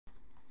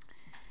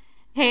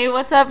Hey,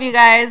 what's up, you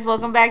guys?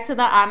 Welcome back to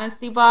the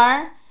Honesty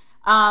Bar.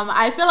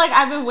 I feel like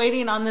I've been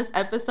waiting on this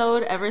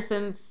episode ever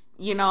since,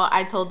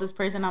 I told this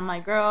person, I'm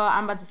like, girl,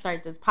 I'm about to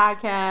start this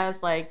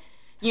podcast.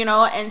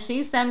 And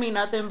she sent me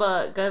nothing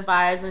but good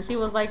vibes. And she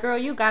was like, girl,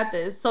 you got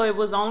this. So it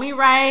was only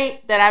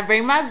right that I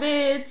bring my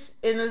bitch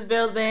in this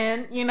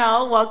building.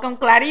 Welcome,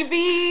 CLARI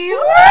B.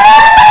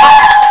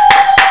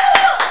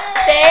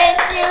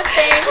 Thank you.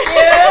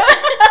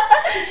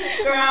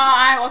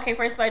 Girl, okay,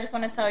 first of all, I just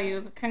want to tell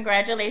you,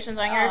 congratulations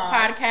on your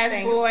podcast,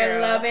 thanks, boo. girl. I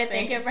love it.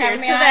 Thank you for Cheers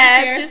having me to on.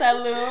 that. Cheers,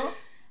 salute.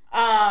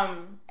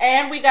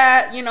 And we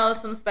got,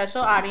 some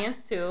special audience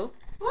too.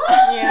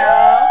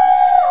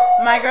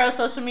 My girl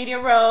Social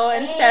Media Ro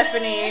and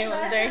Stephanie,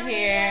 they're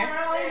here.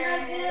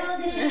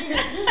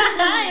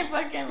 I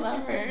fucking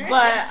love her.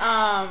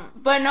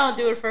 But no,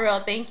 dude, for real,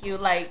 thank you,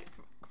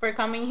 for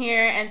coming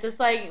here and just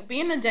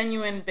being a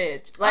genuine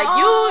bitch.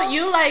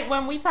 You like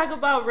when we talk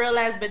about real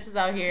ass bitches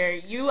out here,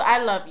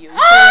 I love you. I'm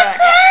a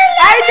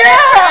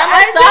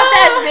soft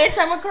ass bitch.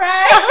 I'm a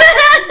cry.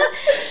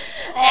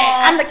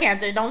 I'm the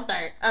Cancer. Don't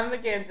start. I'm the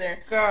Cancer.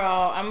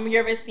 Girl, I'm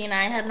your vecina.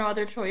 I had no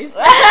other choice.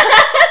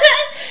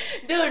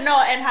 Dude, no,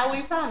 and how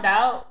we found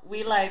out,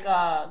 we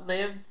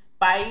lived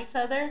by each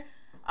other.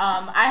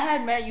 I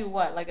had met you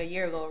a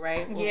year ago,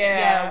 right?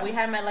 Yeah, we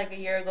had met a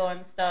year ago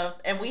and stuff,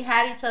 and we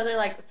had each other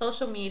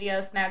social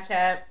media,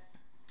 Snapchat,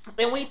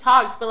 and we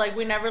talked, but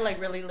we never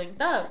really linked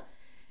up.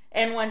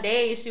 And one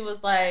day she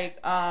was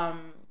like,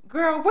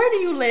 girl, where do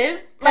you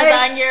live?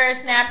 Because on your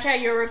Snapchat,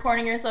 you're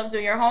recording yourself do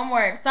your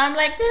homework. So I'm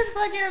like, this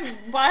fucking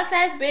boss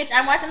ass bitch.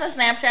 I'm watching the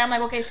Snapchat. I'm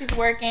like, okay, she's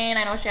working.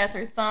 I know she has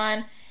her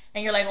son.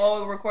 And you're like,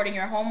 oh, we're recording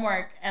your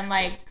homework. And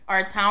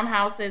our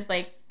townhouses,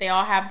 they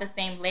all have the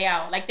same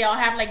layout. They all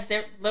have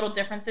little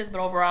differences,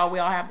 but overall we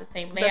all have the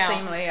same layout. The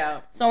same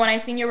layout. So when I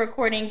seen you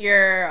recording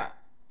your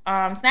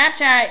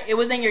Snapchat, it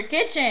was in your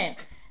kitchen.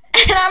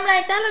 And I'm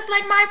like, that looks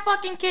like my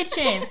fucking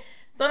kitchen.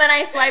 So then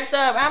I swiped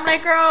up. I'm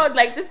like, girl,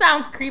 this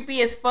sounds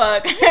creepy as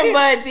fuck.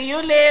 But do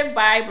you live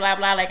by blah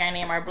blah, I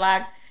name our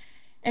block?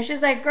 And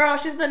she's like, girl,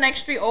 she's the next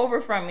street over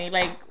from me.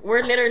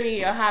 We're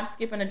literally a hop,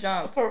 skip, and a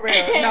jump. For real.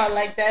 No,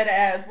 dead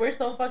ass. We're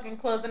so fucking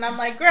close. And I'm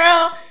like,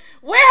 girl,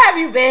 where have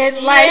you been?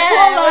 Pull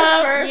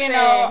up, perfect.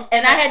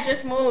 And I had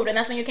just moved, and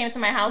that's when you came to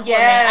my house.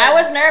 Yeah. I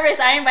was nervous.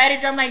 I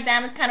invited you. I'm like,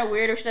 damn, it's kind of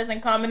weird if she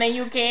doesn't come. And then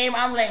you came.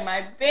 I'm like,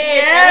 my bitch.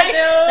 Yeah, dude.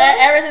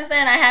 Ever since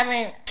then, I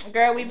haven't.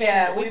 Girl, we've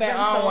been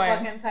on so one.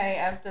 fucking tight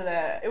after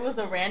that. It was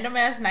a random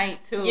ass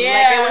night too.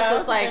 Yeah, it was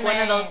just one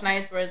of those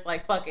nights where it's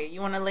fuck it.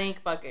 You want to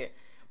link? Fuck it.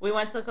 We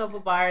went to a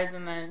couple bars,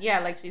 and then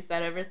like she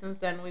said, ever since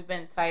then we've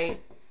been tight.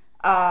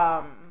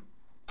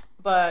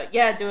 But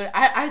yeah, dude,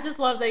 I just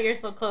love that you're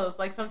so close.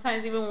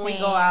 Sometimes even when we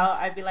go out,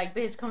 I'd be like,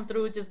 bitch, come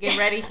through, just get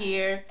ready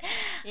here.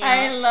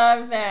 I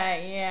love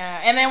that,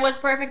 yeah. And then what's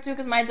perfect too,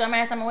 because my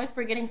dumbass, I'm always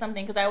forgetting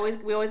something, because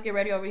we always get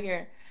ready over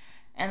here.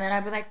 And then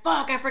I'd be like,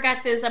 fuck, I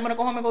forgot this. I'm gonna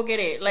go home and go get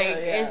it.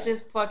 It's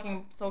just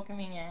fucking so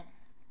convenient.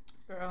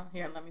 Girl,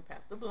 here, let me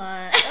pass the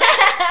blunt.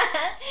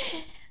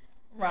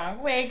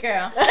 Wrong way,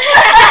 girl.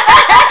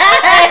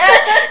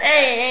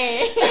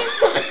 hey.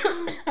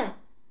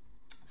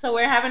 So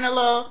we're having a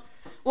little.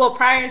 Well,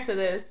 prior to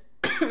this,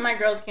 my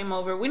girls came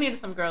over. We needed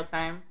some girl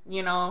time,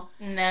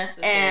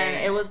 Necessary.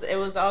 And it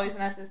was always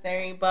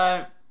necessary.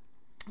 But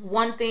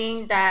one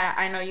thing that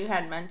I know you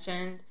had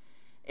mentioned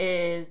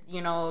is,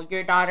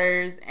 your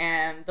daughters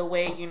and the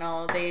way,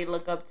 they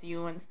look up to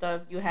you and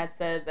stuff. You had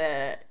said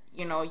that,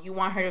 you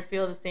want her to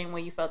feel the same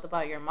way you felt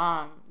about your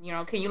mom.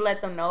 Can you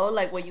let them know,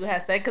 what you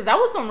had said? Because that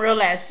was some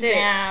real ass shit.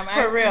 Damn.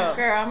 Real.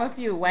 Girl, I'm a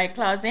few White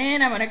Claws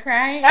in. I'm going to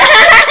cry.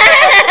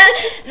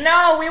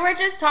 No, we were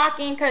just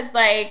talking because,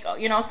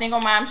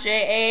 single mom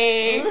shit.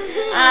 Hey.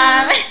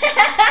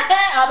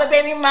 All the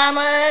baby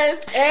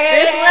mamas.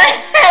 Hey. This one.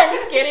 I'm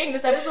just kidding.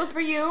 This episode's for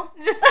you.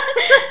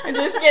 I'm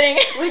just kidding.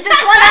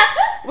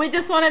 We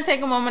just want to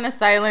take a moment of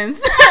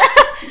silence.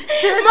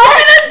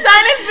 Moment of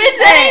silence, bitch.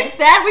 That ain't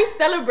sad. We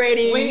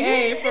celebrating.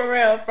 For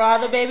real. For all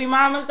the baby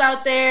mamas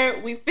out there,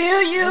 we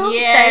feel you.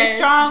 Yes. Stay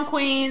strong,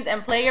 queens,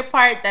 and play your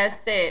part.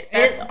 That's it.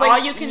 That's all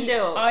you can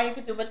do. All you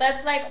can do. But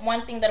that's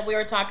one thing that we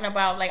were talking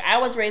about. I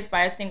was raised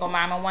by a single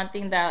mom, and one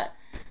thing that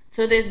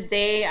to this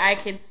day I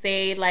could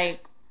say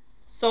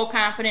so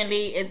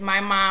confidently is my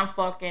mom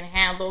fucking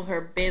handled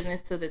her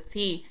business to the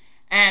T.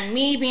 And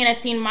me being a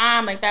teen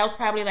mom, that was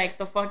probably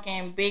the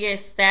fucking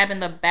biggest stab in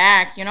the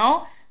back,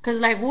 Cause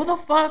who the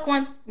fuck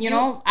wants, you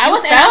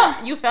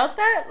felt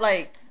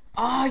that?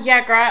 Oh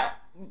yeah, girl.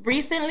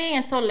 Recently,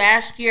 until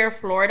last year,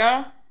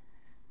 Florida,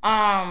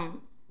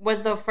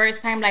 was the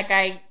first time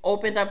I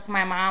opened up to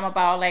my mom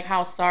about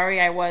how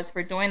sorry I was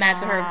for doing that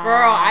to her.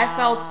 Girl, I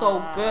felt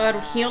so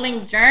good.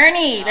 Healing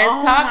journey.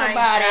 Let's talk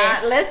about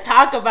it. Let's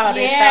talk about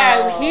it.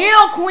 Yeah,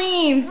 heal,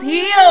 queens,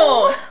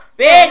 heal.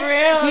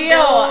 Bitch,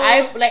 heal.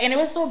 And it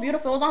was so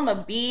beautiful. It was on the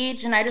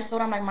beach, and I just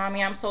told her,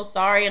 Mommy, I'm so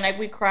sorry. And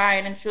we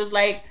cried, and she was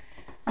like,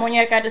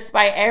 Muñeca,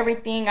 despite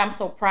everything, I'm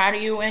so proud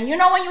of you. And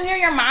when you hear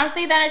your mom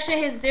say that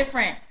shit is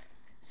different.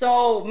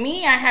 So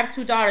me, I have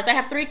 2 daughters. I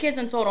have 3 kids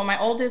in total. My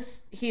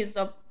oldest, he's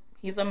a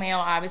male,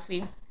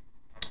 obviously.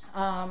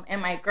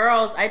 And my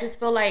girls, I just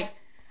feel like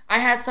I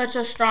had such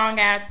a strong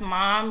ass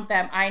mom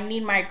that I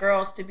need my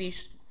girls to be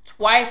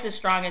twice as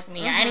strong as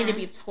me. I need to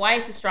be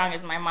twice as strong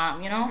as my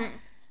mom, you know?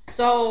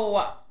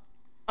 So,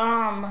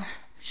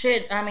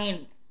 shit, I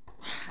mean,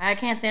 I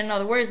can't say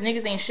another words.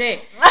 Niggas ain't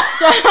shit.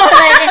 So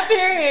like,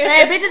 period.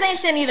 Like, bitches ain't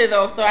shit either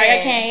though. So I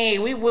can't. Hey,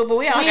 we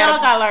all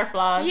got our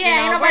flaws.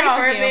 Yeah, you know, we're all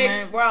perfect.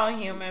 human. We're all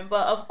human.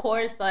 But of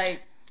course,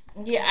 like,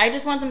 yeah, I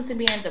just want them to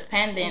be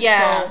independent.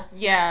 Yeah, so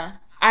yeah.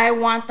 I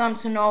want them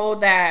to know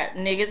that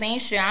niggas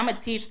ain't shit. I'm gonna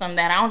teach them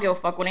that. I don't give a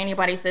fuck what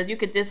anybody says. You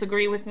could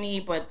disagree with me,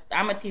 but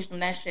I'm gonna teach them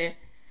that shit.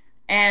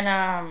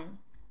 And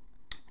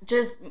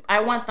just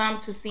I want them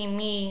to see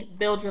me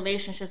build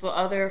relationships with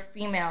other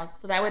females,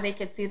 so that way they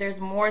could see there's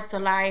more to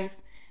life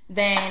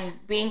than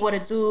being with a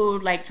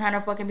dude, like trying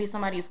to fucking be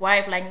somebody's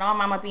wife. Like, no,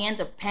 mama, be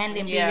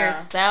independent, be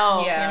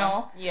yourself, you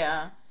know?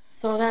 Yeah.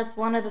 So that's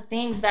one of the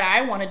things that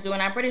I want to do,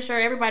 and I'm pretty sure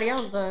everybody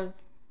else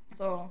does.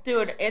 So,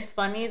 dude, it's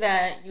funny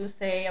that you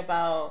say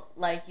about,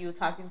 like, you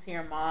talking to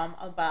your mom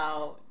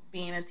about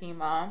being a teen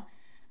mom,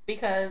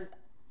 because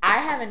I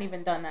haven't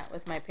even done that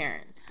with my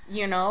parents.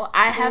 You know,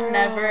 I have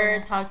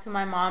never talked to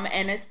my mom,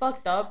 and it's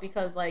fucked up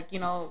because, like, you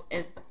know,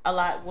 it's a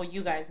lot. Well,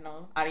 you guys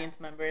know, audience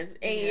members,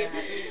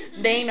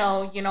 they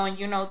know, you know, and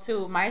you know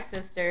too. My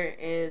sister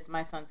is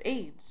my son's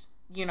age,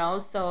 you know,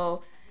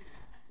 so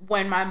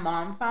when my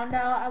mom found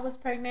out I was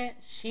pregnant,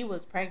 she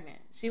was pregnant.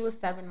 She was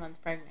 7 months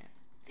pregnant.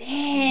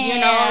 Damn.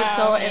 You know,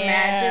 so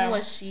imagine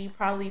what she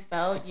probably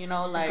felt, you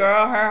know, like,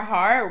 girl, her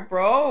heart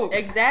broke.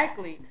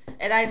 Exactly.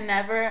 And I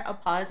never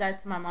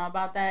apologized to my mom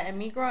about that. And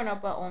me growing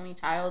up an only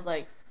child,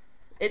 like,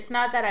 it's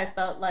not that I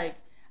felt like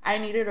I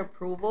needed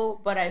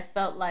approval, but I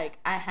felt like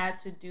I had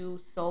to do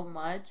so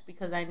much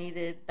because I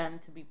needed them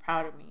to be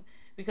proud of me,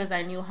 because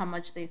I knew how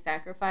much they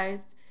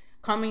sacrificed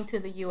coming to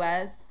the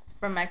U.S.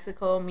 from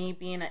Mexico, me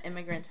being an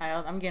immigrant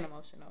child. I'm getting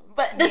emotional,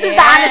 but this is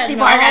the honesty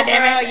part,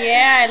 goddammit.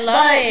 Yeah, I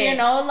love it. You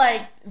know,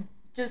 like,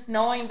 just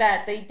knowing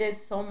that they did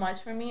so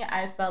much for me,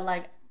 I felt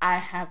like I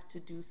have to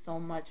do so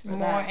much for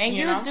more. them. And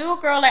you know? do,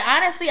 girl. Like,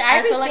 honestly,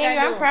 I be feel seeing like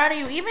you. I'm proud of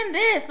you. Even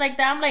this, like,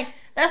 that. I'm like,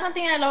 that's one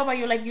thing I love about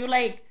you.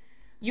 Like,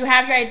 you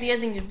have your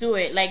ideas and you do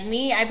it. Like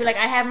me, I be like,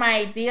 I have my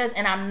ideas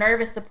and I'm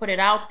nervous to put it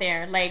out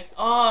there. Like,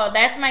 oh,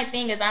 that's my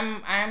thing, is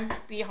I'm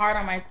be hard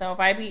on myself.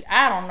 I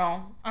don't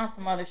know, on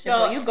some other shit.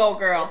 But you go,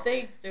 girl.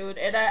 Thanks, dude.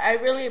 And I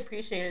really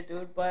appreciate it,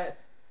 dude. But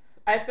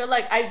I feel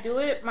like I do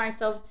it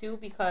myself too,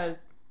 because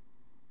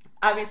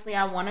obviously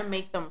I want to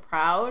make them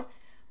proud.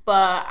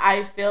 But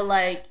I feel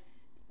like,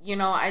 you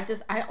know,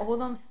 I owe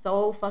them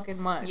so fucking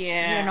much.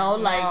 Yeah. You know,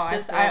 like,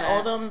 I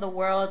owe that. them the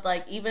world.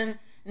 Like, even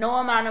no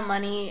amount of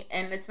money,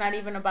 and it's not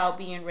even about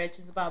being rich.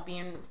 It's about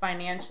being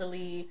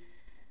financially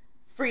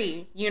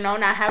free. You know,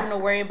 not having to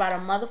worry about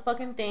a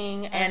motherfucking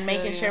thing, and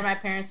making sure my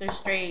parents are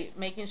straight,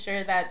 making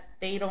sure that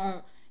they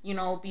don't, you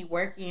know, be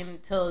working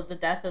till the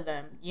death of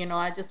them. You know,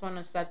 I just want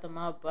to set them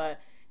up. But,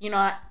 you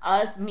know,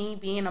 me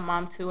being a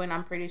mom too, and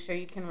I'm pretty sure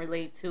you can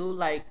relate too,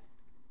 like,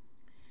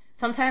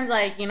 sometimes,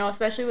 like, you know,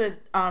 especially with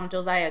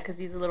Josiah, because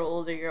he's a little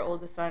older, your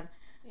oldest son,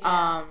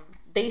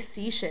 they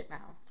see shit now.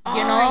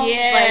 You know,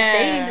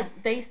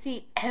 like, they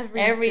see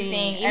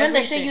everything. Even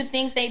the shit you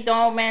think they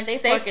don't, man, they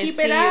fucking keep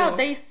see it out. you.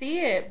 They see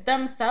it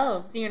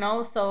themselves, you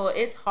know. So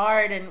it's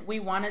hard, and we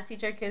want to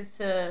teach our kids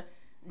to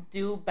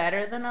do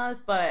better than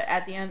us, but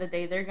at the end of the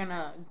day, they're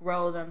gonna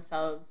grow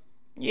themselves,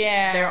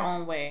 their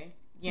own way.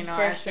 You know,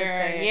 for sure.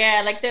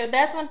 Yeah, like,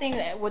 that's one thing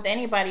with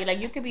anybody.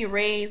 Like, you could be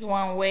raised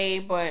one way,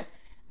 but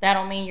that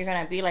don't mean you're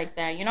gonna be like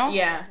that. You know?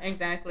 Yeah,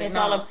 exactly. It's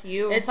all up to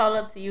you. It's all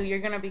up to you. You're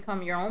gonna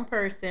become your own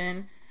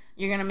person.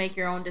 You're going to make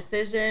your own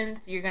decisions.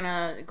 You're going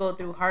to go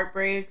through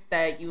heartbreaks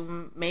that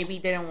you maybe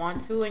didn't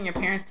want to, and your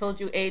parents told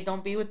you, hey,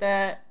 don't be with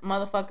that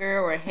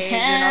motherfucker, or hey,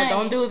 you know,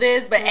 don't do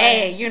this. But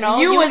hey, you know,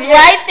 you was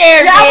right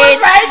there, bitch. I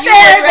was right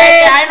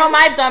there. I know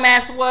my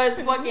dumbass was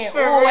fucking,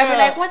 I'd be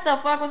like, what the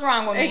fuck was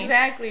wrong with me?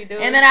 Exactly,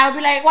 dude. And then I would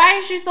be like, why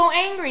is she so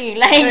angry?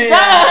 Like,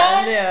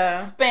 duh.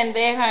 Yeah.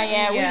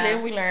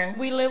 Pendeja, we learn.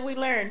 We live, we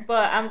learn.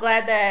 But I'm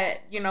glad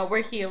that, you know,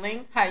 we're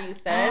healing, how you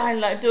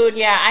said. Dude,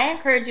 yeah, I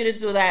encourage you to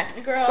do that.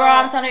 Girl,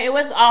 I'm telling you, it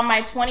was on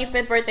my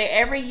 25th birthday.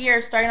 Every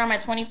year, starting on my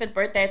 25th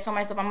birthday, I told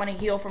myself I'm going to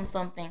heal from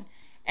something.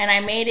 And I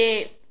made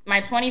it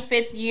my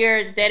 25th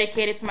year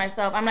dedicated to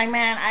myself. I'm like,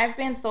 man, I've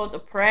been so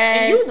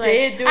depressed. And you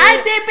did, dude.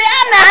 I did, but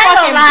I'm not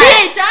fucking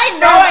bitch. I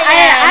know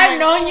I've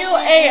known you.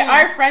 Hey,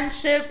 our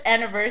friendship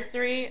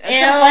anniversary. Some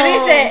funny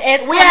shit.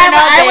 It's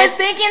I was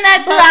thinking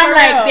that too. I'm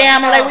like,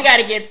 damn. I'm like, we got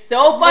to get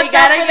so fucked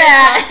up for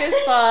that. Drunk as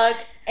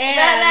fuck. And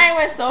that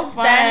night was so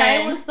fun. That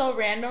night was so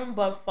random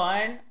but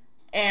fun.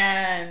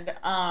 And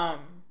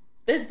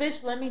this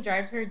bitch let me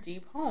drive her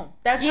Jeep home.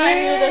 That's how I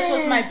knew this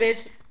was my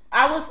bitch.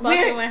 I was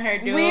fucking with her,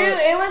 dude.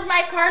 It was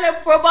my Carla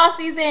football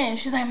season.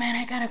 She's like, man,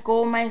 I gotta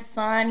go with my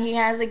son. He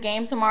has a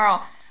game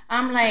tomorrow.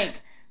 I'm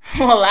like,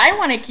 well, I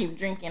want to keep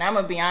drinking. I'm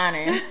gonna be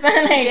honest. Like,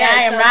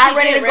 I am not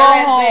ready to go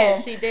home.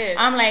 Bitch. She did.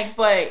 I'm like,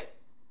 but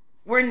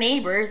we're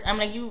neighbors. I'm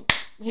like, here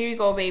you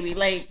go, baby.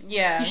 Like,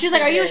 yeah. She's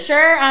like, are you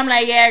sure? I'm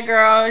like, yeah,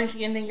 girl. And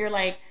then you're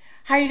like,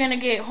 how are you gonna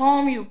get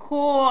home? You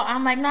cool?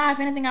 I'm like, nah, if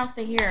anything, I'll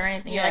stay here or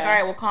anything. Yeah. You're like, all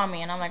right, well, call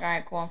me. And I'm like, all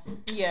right, cool.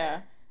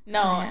 Yeah.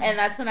 No, so, and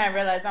that's when I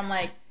realized, I'm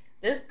like,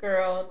 this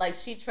girl, like,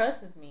 she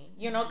trusts me,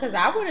 you know, because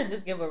I wouldn't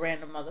just give a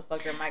random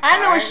motherfucker my card. I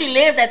know where she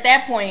lived at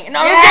that point.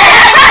 No, yeah.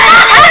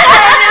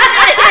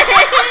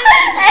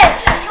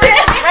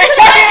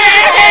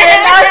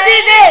 No,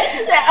 she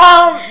did.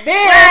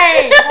 Bitch.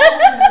 Right.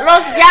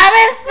 Los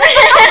llaves.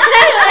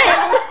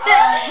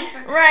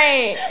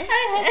 Right.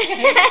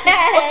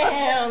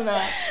 Hell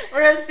no.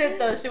 Real shit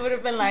though. She would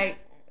have been like,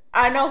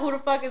 I know who the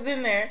fuck is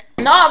in there.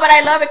 No, but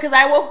I love it because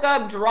I woke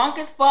up drunk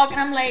as fuck and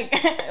I'm like,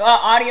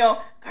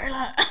 audio,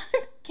 Carla,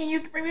 can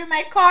you bring me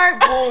my car?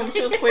 Boom,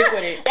 she was quick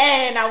with it.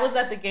 And I was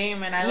at the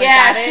game and I like,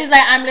 yeah, got it. She's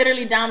like, I'm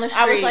literally down the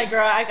street. I was like,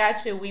 girl, I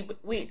got you.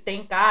 We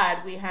thank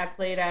God we had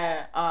played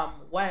at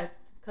West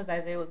because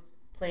Isaiah was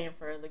playing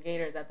for the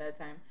Gators at that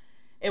time.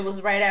 It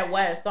was right at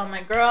West. So I'm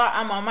like, girl,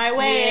 I'm on my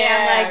way. Yeah,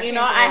 I'm like, you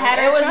know, I had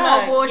her. It was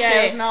no bullshit.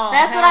 Yeah, it was no,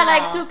 that's what I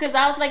like too, because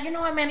I was like, you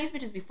know what, man, these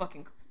bitches be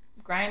fucking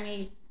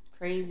grimy,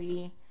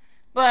 crazy.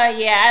 But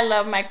yeah, I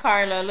love my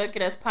Carla. Look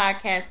at us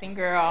podcasting,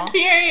 girl.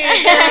 Period.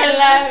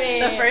 I love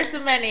it. The first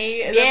of many.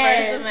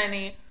 Yes. The first of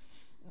many.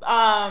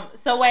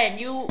 So when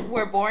you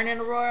were born in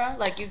Aurora,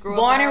 like you grew up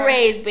born and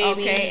raised,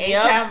 baby. Okay,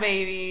 A-Town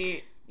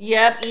baby.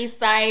 Yep, East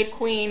Side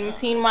Queen,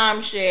 teen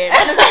mom shit.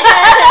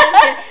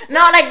 No,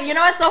 like, you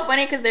know what's so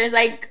funny? Because there's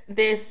like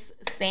this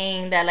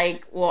saying that,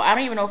 like, well, I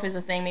don't even know if it's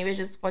a saying. Maybe it's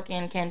just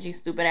fucking Kenji's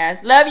stupid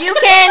ass. Love you,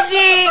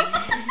 Kenji.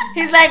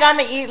 He's like, on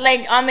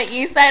the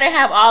East Side, I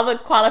have all the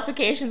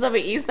qualifications of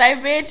an East Side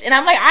bitch, and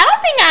I'm like, I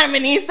don't think I'm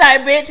an East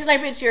Side bitch. He's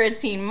like, bitch, you're a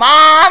teen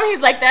mom.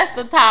 He's like, that's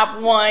the top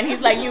one.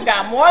 He's like, you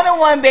got more than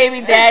one baby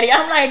daddy.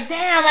 I'm like,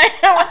 damn,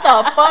 what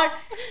the fuck?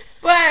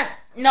 But.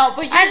 No,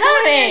 but I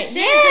love it. Shit,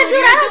 yeah,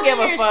 dude, I don't give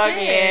a fuck.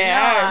 Shit.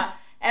 Yeah.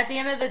 At the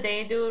end of the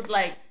day, dude,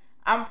 like,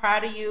 I'm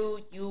proud of you.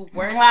 You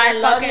work I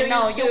love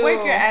fucking you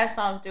work your ass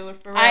off, dude.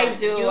 For real. I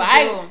do.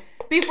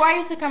 Before I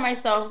used to cut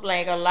myself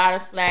like a lot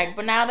of slack,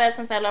 but now that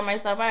since I love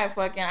myself,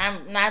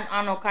 I'm not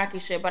on no cocky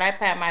shit, but I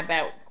pat my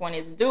back when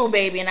it's due,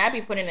 baby, and I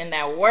be putting in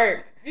that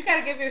work. You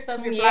gotta give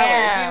yourself your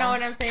flowers. You know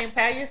what I'm saying?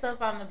 Pat yourself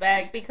on the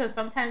back, because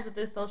sometimes with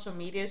this social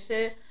media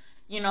shit,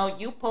 you know,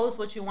 you post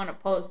what you want to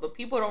post, but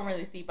people don't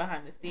really see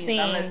behind the scenes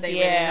unless they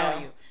really know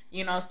you.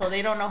 You know, so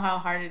they don't know how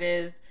hard it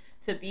is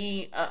to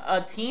be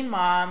a teen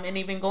mom and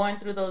even going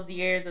through those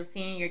years of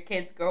seeing your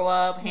kids grow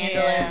up,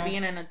 handling,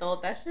 being an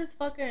adult. That shit's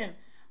fucking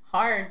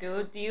hard,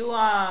 dude. Do you,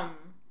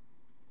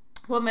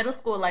 what middle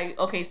school, like,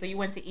 okay, so you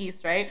went to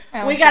East, right?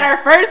 We got our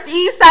first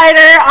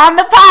East-Sider on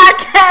the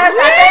podcast.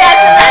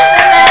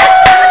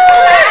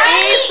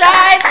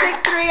 Eastside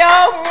 630.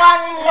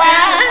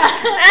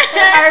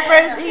 Our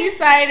first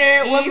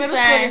Eastsider. What middle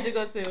school did you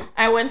go to?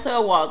 I went to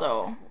a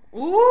Waldo.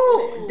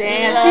 Ooh,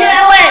 damn. She's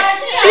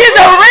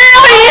a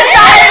real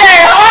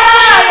Eastsider. Hold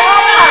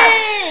on.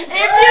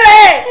 If you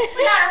ain't,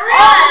 we got a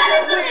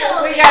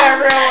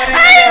real one. I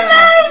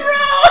love,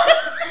 bro.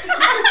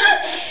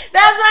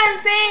 That's what I'm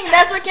saying.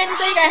 That's what Kenji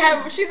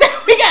said. She said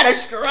we got a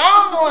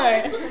strong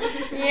one.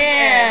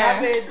 Yeah.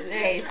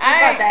 Hey, she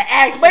got that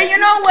action. But you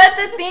know what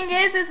the thing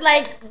is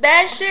like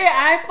that shit.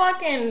 I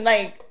fucking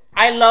like.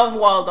 I love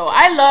Waldo.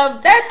 I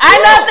love the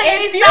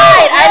East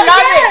Side. I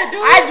love it. Dude.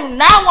 I do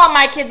not want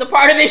my kids a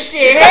part of this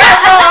shit. Hell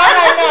no, I'm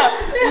like,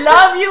 no.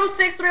 Love you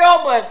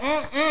 630, but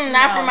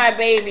not for my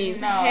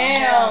babies. No,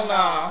 hell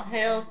no.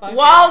 Hell fucking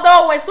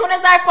Waldo, as soon as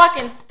I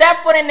fucking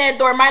stepped foot in that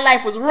door, my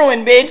life was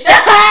ruined, bitch.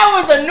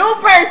 I was a new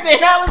person.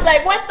 I was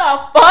like, what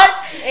the fuck?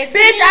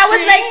 Bitch, I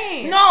was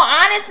like, no,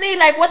 honestly,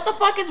 like, what the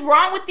fuck is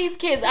wrong with these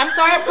kids? I'm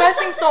sorry I'm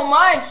cussing so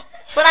much.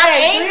 But I'm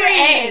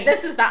angry.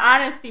 This is the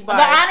honesty bar.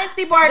 The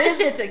honesty bar. This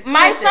shit's explicit.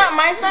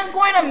 My son's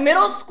going to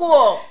middle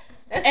school.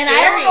 That's and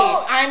scary. I don't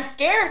know. I'm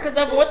scared because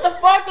of what the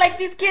fuck like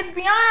these kids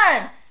be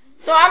on.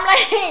 So I'm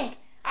like,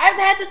 I've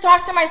had to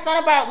talk to my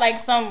son about like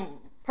some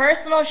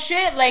personal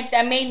shit like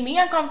that made me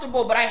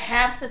uncomfortable. But I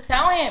have to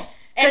tell him.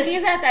 And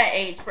he's at that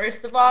age,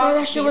 first of all.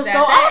 That shit he's was at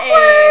so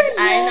that awkward.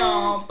 age. I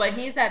know, but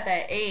he's at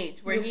that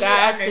age where he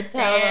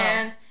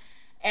understands.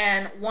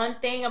 And one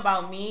thing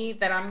about me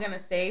that I'm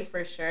gonna say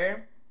for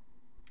sure,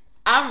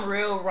 I'm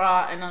real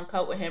raw and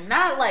uncut with him.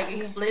 Not like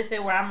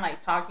explicit where I'm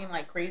like talking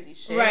like crazy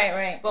shit.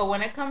 Right. But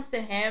when it comes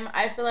to him,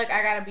 I feel like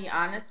I gotta be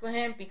honest with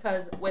him,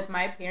 because with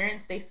my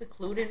parents, they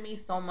secluded me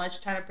so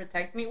much trying to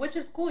protect me, which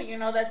is cool. You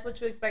know, that's what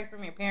you expect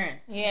from your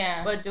parents.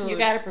 Yeah. But dude, you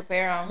gotta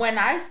prepare them. When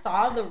I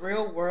saw the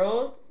real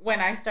world, when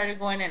I started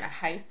going into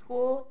high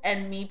school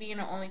and me being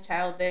the only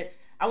child, that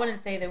I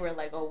wouldn't say they were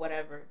like, oh,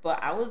 whatever.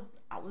 But I was,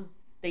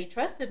 they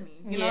trusted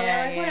me. You know,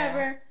 they're like,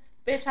 whatever.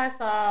 Bitch, I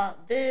saw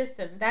this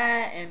and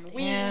that and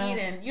weed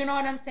and you know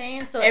what I'm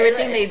saying? So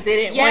everything they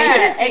didn't want you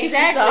to see,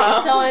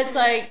 exactly. So it's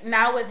like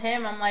now with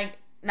him, I'm like,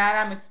 not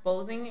I'm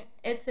exposing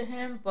it to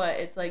him, but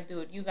it's like,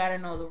 dude, you gotta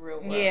know the real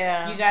world.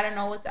 Yeah. You gotta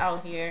know what's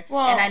out here.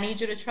 Well, and I need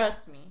you to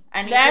trust me.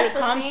 I need you to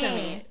come to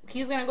me.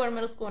 He's gonna go to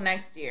middle school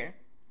next year.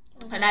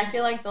 Mm-hmm. And I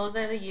feel like those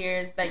are the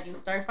years that you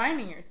start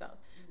finding yourself.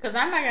 Because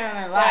I'm not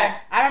gonna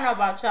lie, I don't know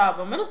about y'all,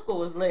 but middle school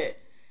was lit.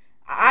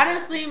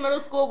 Honestly,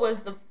 middle school was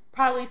the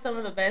probably some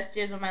of the best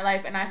years of my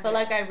life, and I feel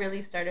like I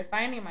really started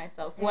finding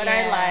myself, what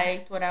I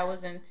liked, what I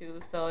was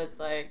into. So it's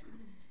like,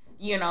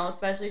 you know,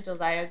 especially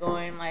Josiah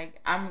going,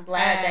 like, I'm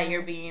glad that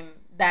you're being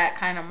that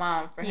kind of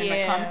mom for him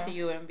to come to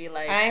you and be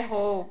like, I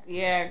hope,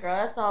 girl,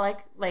 that's all I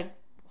like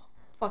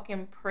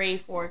fucking pray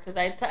for, because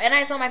I tell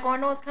him, like, oh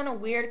no, it's kind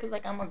of weird because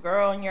like I'm a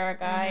girl and you're a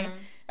guy.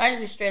 I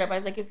just be straight up. I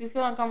was like, if you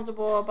feel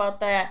uncomfortable about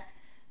that,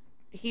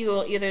 he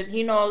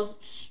knows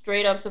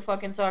straight up to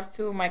fucking talk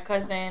to my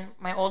cousin,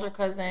 my older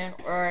cousin,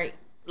 or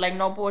like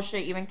no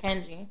bullshit, even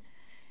Kenji.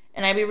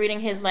 And I be reading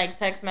his like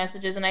text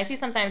messages, and I see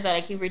sometimes that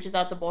like he reaches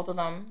out to both of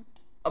them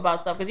about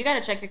stuff, because you gotta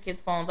check your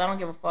kids' phones. I don't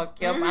give a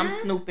fuck. Yep, I'm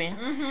snooping.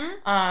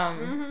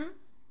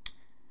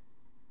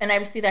 And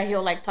I see that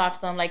he'll like talk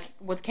to them, like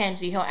with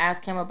Kenji, he'll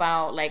ask him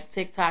about like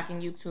TikTok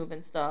and YouTube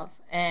and stuff,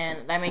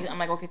 and I'm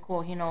like, okay,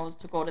 cool. He knows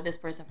to go to this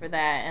person for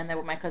that. And then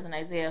with my cousin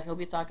Isaiah, he'll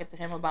be talking to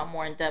him about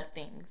more in depth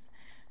things.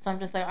 So I'm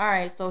just like, all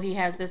right, so he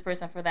has this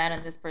person for that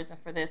and this person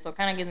for this. So it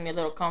kind of gives me a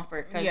little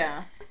comfort. Cause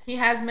he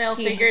has male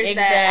figures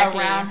that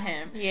around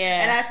him.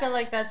 Yeah. And I feel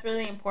like that's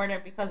really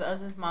important, because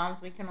us as moms,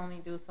 we can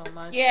only do so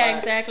much. Yeah,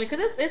 exactly.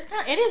 Because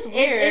it is weird.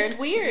 It's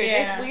weird.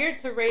 Yeah. It's weird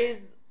to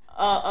raise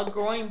a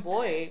growing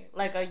boy,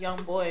 like a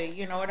young boy.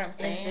 You know what I'm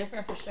saying?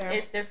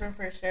 It's different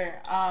for sure.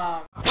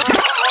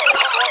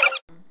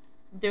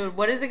 Dude,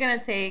 what is it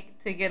gonna take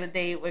to get a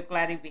date with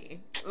CLARI B?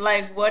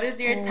 Like, what is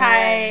your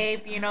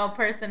type, you know,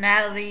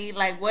 personality?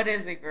 Like, what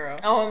is it, girl?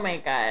 Oh my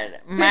God.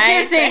 Since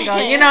you're single,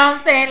 you know what I'm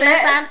saying?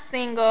 Since I'm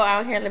single,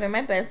 out here living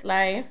my best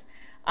life.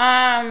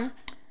 My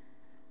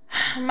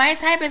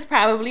type is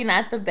probably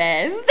not the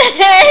best.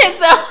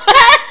 So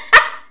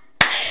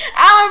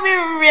I'm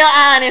gonna be real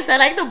honest. I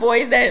like the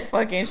boys that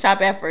fucking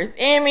shop at First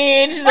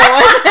Image, the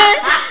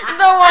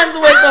ones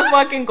with the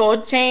fucking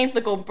gold chains,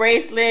 the gold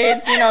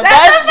bracelets. You know,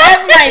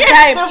 that's my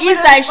type.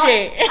 East Side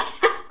shit.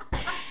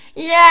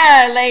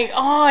 Yeah, like,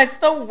 oh, it's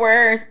the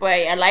worst, but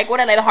I like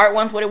what I like. The heart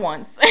wants what it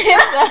wants. So,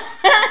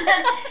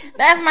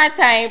 that's my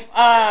type.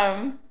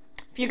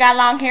 If you got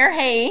long hair,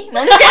 hey.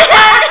 No,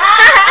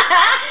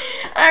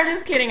 I'm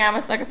just kidding. I'm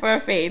a sucker for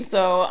a fade.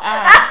 So,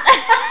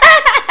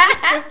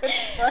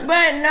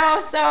 but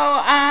no,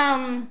 so,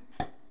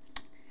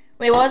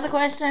 wait, what was the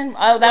question?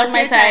 Oh, that was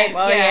my type.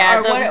 Oh, yeah.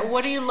 Or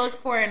what do you look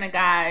for in a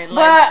guy?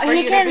 Like, for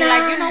you to be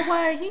like, you know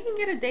what? He can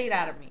get a date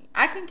out of me.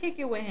 I can kick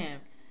it with him.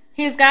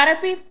 He's gotta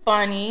be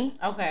funny.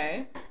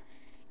 Okay.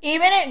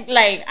 Even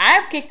like,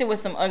 I've kicked it with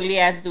some ugly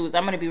ass dudes.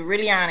 I'm gonna be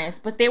really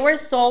honest, but they were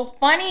so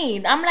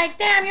funny. I'm like,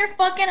 damn, you're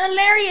fucking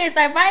hilarious.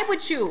 I vibe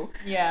with you.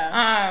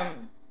 Yeah.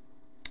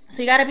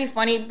 So you gotta be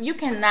funny. You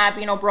cannot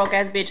be no broke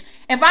ass bitch.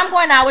 If I'm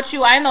going out with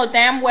you, I know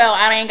damn well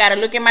I ain't gotta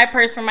look at my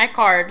purse for my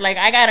card. Like,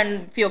 I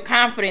gotta feel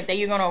confident that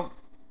you're gonna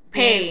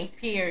pay.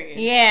 Period.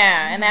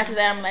 Yeah. And after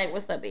that, I'm like,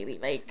 what's up, baby?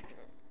 Like,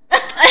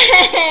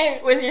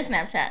 where's your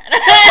Snapchat?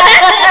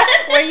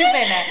 Where you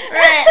been at?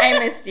 Right, I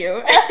missed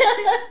you.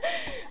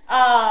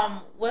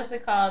 What's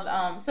it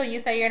called? So you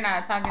say you're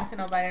not talking to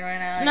nobody right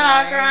now?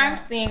 No, girl, I'm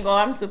single.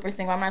 I'm super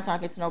single. I'm not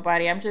talking to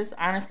nobody. I'm just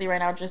honestly right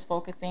now just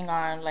focusing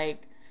on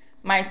like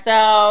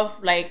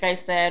myself. Like I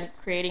said,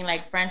 creating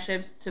like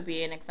friendships to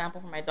be an example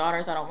for my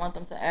daughters. I don't want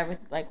them to ever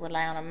like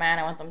rely on a man.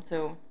 I want them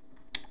to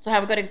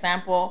have a good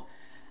example.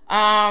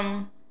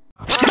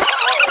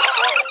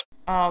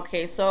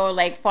 Okay, so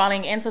like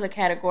falling into the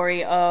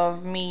category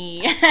of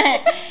me.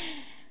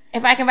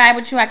 If I can vibe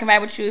with you, I can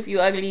vibe with you. If you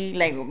ugly,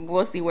 like,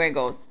 we'll see where it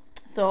goes.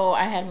 So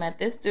I had met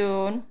this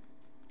dude.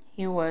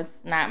 He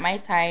was not my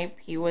type.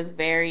 He was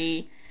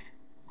very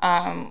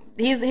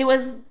he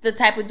was the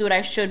type of dude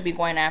I should be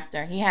going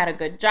after. He had a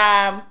good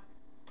job.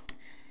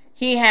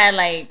 He had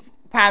like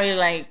probably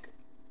like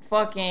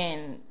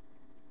fucking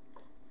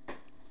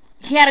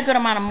he had a good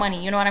amount of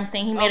money, you know what I'm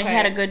saying? He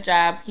had a good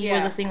job. He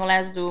was a single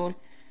ass dude.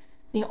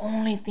 The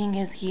only thing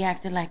is he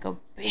acted like a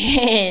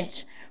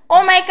bitch.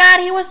 Oh my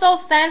God, he was so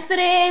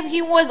sensitive.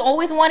 He was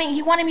always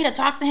he wanted me to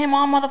talk to him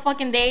all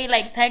motherfucking day,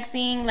 like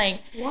texting,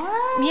 like.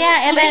 What?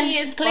 Yeah, and clingy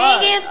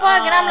as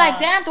fuck. And I'm like,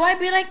 damn, do I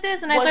be like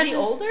this? And was he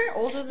older?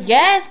 Older than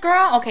Yes,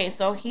 girl. Okay,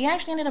 so he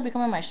actually ended up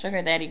becoming my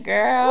sugar daddy,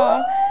 girl.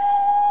 What?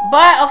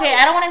 But, okay,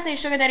 I don't want to say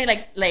sugar daddy,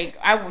 like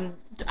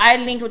I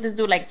linked with this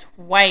dude like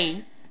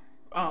twice.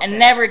 Oh, okay. And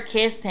never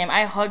kissed him.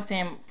 I hugged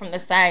him from the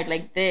side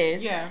like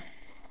this. Yeah.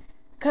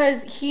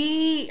 Cause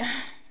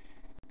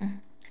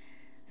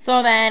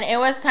so then it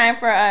was time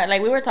for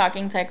like we were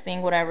talking,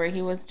 texting, whatever.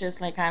 He was just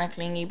like kind of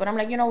clingy, but I'm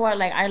like, you know what?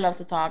 Like, I love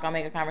to talk. I'll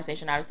make a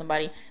conversation out of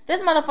somebody.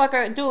 This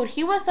motherfucker, dude,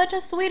 he was such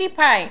a sweetie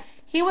pie.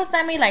 He would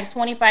send me like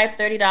 $25,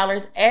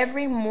 $30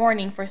 every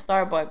morning for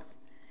Starbucks.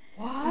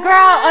 What? Girl,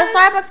 a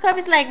Starbucks cup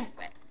is like,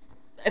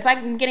 if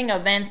I'm getting a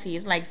venti,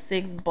 it's like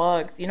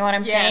 $6. You know what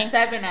I'm saying?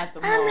 Yeah, $7 at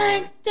the moment. I'm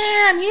like,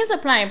 damn, he's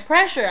applying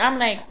pressure. I'm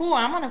like, cool,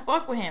 I'm gonna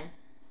fuck with him.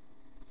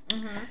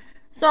 Mm-hmm.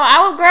 So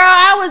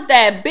I was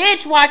that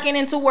bitch walking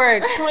into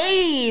work.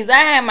 Please, I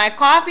had my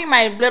coffee,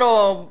 my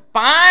little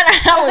bond.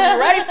 I was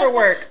ready for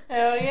work.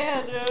 Hell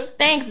yeah, dude.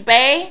 Thanks,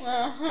 bae.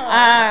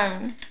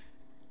 Uh-huh.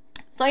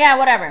 So yeah,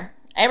 whatever.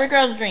 Every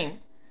girl's dream.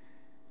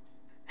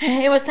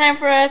 it was time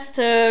for us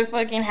to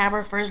fucking have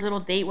our first little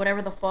date,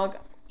 whatever the fuck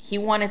he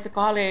wanted to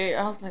call it.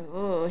 I was like,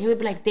 oh, he would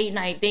be like, date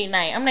night, date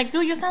night. I'm like,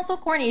 dude, you sound so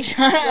corny.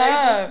 Shut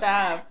up.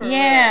 Stop.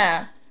 Yeah.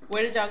 Real.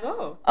 Where did y'all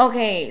go?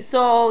 Okay,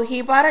 so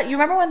he bought it. You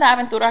remember when the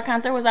Aventura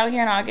concert was out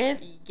here in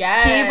August?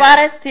 Yes. He bought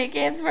us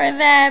tickets for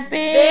that,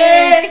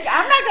 bitch. Bitch,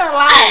 I'm not gonna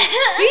lie.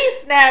 He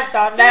snapped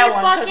on that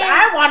one because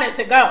I wanted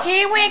to go.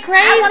 He went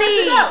crazy. I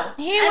wanted to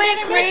go. He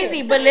went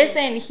crazy. But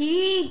listen,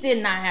 he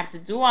did not have to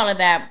do all of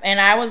that.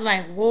 And I was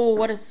like, whoa,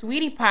 what a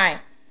sweetie pie.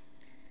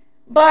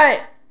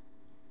 But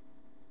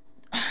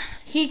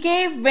he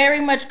gave very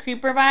much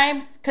creeper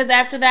vibes, because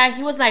after that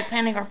he was like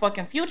planning our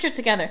fucking future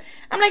together.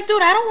 I'm like,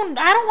 dude, I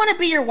don't want to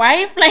be your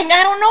wife. Like,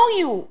 I don't know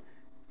you.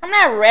 I'm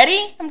not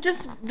ready. I'm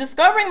just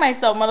discovering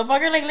myself,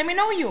 motherfucker. Like, let me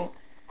know you.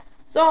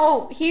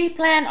 So he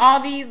planned all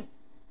these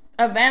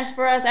events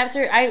for us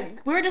after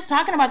we were just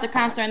talking about the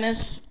concert, and then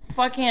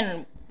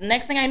fucking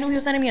next thing I knew, he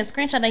was sending me a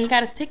screenshot that he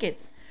got his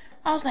tickets.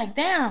 I was like,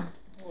 damn.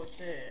 Oh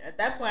shit. At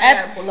that point, I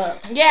gotta pull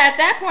up. Yeah, at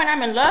that point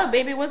I'm in love,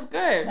 baby. What's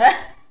good?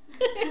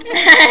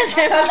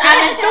 Because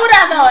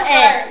Aventura though,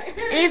 hey.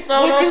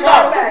 Would you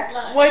go?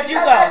 Would you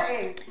go?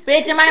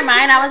 Bitch, in my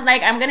mind, I was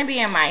like, I'm gonna be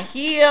in my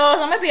heels.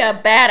 I'm gonna be a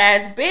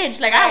badass bitch.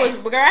 Like, right.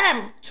 I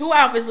had 2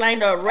 outfits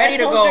lined up, ready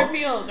to go.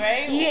 Field,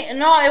 right? Yeah,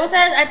 no, it was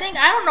I think,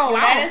 I don't know. Girl,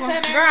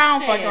 I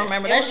don't fucking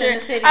remember that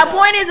shit. My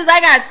point is I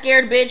got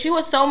scared, bitch. He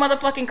was so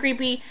motherfucking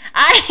creepy.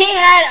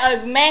 I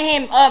had met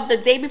him up the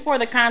day before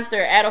the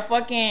concert at a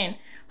fucking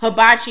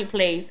hibachi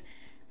place.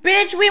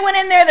 Bitch, we went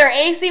in there. Their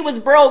AC was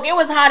broke. It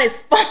was hot as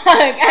fuck.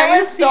 I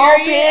was so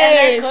pissed.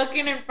 And they're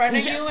cooking in front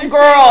of you, and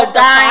girl,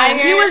 dying.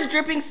 He was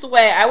dripping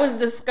sweat. I was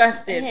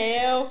disgusted.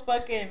 Hell,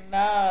 fucking no,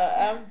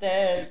 I'm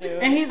dead, dude.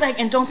 And he's like,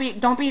 and don't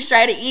be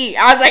shy to eat.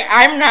 I was like,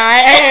 I'm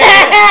not.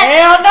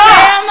 Hell no.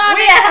 Hell no.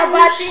 We at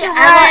hibachi.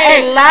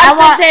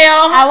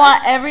 I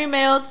want every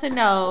male to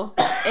know,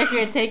 if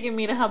you're taking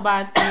me to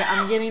hibachi,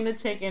 I'm getting the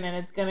chicken and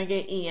it's gonna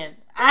get eaten.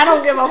 I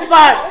don't give a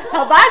fuck.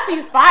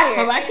 Hibachi's fire.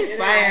 Hibachi's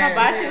fire.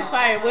 Hibachi's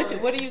fire.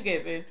 What do you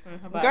get, bitch, from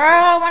hibachi?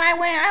 Girl, when I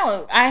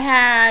went, I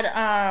had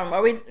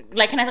are we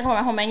like? Can I talk about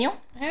my whole menu?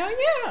 Hell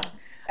yeah.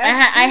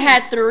 I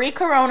had 3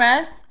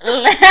 Coronas.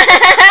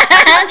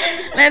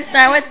 Let's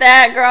start with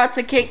that, girl.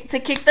 To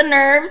kick the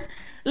nerves.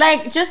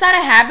 Like, just out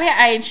of habit,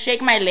 I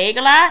shake my leg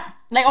a lot.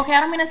 Like, okay, I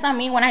don't mean to sound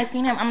mean. When I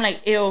seen him, I'm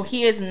like, ew,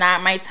 he is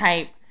not my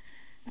type.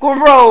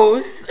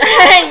 Gross.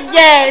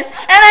 Yes. And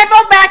I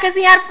felt bad because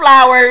he had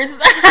flowers.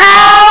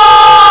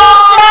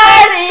 Oh,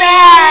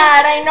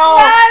 sad. I know.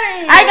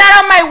 I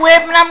got on my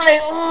whip and I'm like,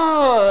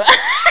 oh.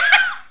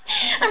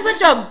 I'm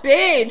such a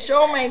bitch.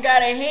 Oh my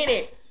God, I hate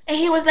it. And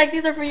he was like,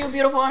 these are for you,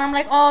 beautiful. And I'm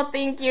like, oh,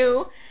 thank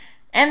you.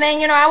 And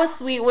then, I was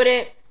sweet with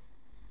it.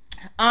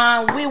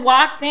 We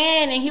walked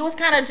in and he was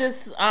kind of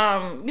just,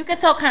 you could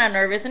tell, kind of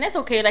nervous. And it's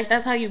okay. Like,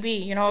 that's how you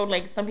be.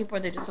 Like, some people,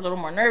 they're just a little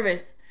more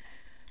nervous.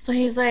 So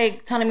he's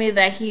like telling me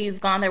that he's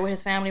gone there with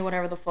his family,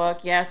 whatever the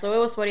fuck. Yeah, so it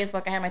was sweaty as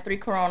fuck. I had my 3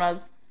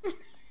 Coronas.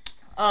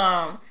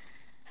 And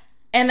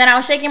then I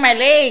was shaking my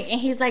leg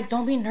and he's like,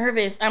 don't be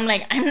nervous. I'm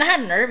like, I'm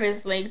not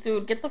nervous. Like,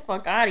 dude, get the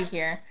fuck out of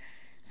here.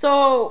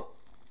 So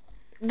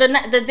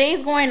the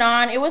days going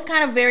on, it was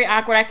kind of very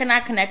awkward. I could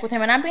not connect with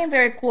him. And I'm being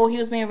very cool. He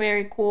was being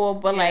very cool.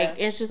 But, like,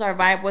 it's just our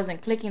vibe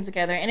wasn't clicking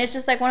together. And it's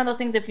just like one of those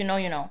things, if you know,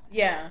 you know.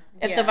 Yeah.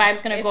 If the vibe's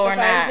going to go or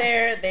not. If the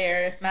vibe's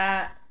there. If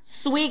not.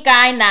 Sweet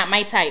guy, not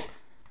my type.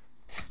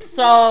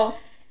 So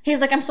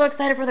he's like, I'm so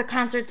excited for the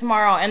concert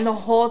tomorrow. And the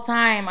whole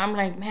time I'm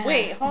like, man.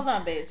 Wait, hold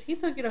on, bitch. He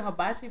took you to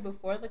hibachi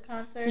before the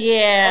concert?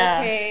 Yeah.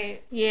 Okay.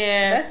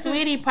 Yeah. That's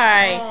sweetie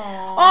pie.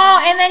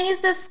 Oh, and then he's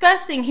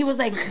disgusting. He was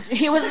like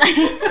he was like,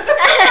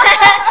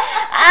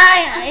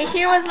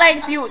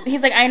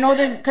 he's like, I know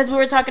this, because we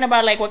were talking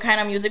about like what kind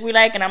of music we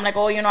like. And I'm like,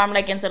 oh, I'm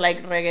like into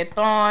like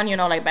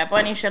reggaeton, like Bad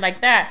Bunny, shit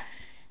like that.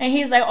 And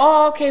he's like,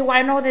 oh, okay, well,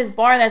 I know this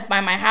bar that's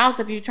by my house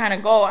if you're trying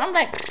to go. I'm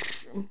like,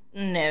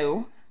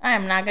 no. I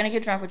am not gonna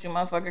get drunk with you,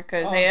 motherfucker,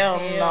 because hell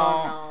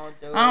no.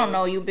 Dude. I don't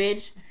know you,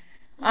 bitch.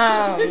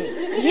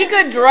 He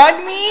could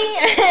drug me.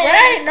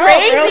 Right? No,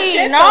 crazy. Real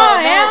shit,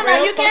 hell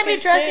no. You can't be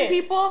trusting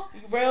people.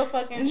 Real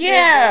fucking shit.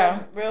 Yeah.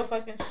 Dude. Real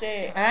fucking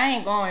shit. I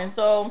ain't going.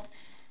 So,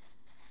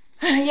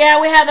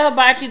 yeah, we had the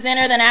hibachi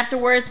dinner. Then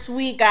afterwards,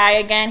 sweet guy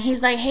again.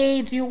 He's like,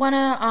 hey, do you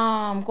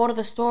wanna go to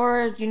the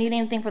store? Do you need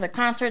anything for the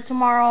concert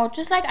tomorrow?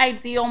 Just like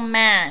ideal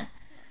man.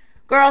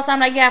 Girl, so I'm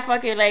like, yeah,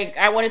 fuck it. Like,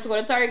 I wanted to go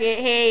to Target.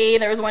 Hey,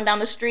 there was one down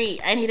the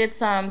street. I needed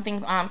some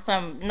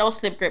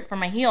no-slip grip for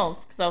my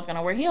heels because I was going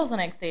to wear heels the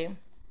next day.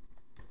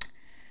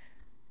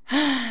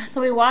 So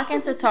we walk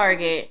into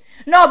Target.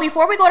 No,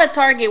 before we go to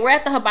Target, we're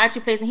at the hibachi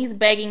place, and he's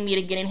begging me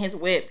to get in his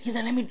whip. He's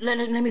like,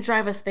 let me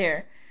drive us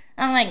there.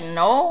 And I'm like,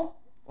 no.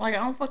 Like, I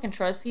don't fucking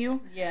trust you.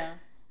 Yeah.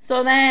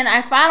 So then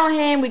I follow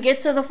him. We get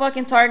to the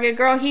fucking Target.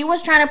 Girl, he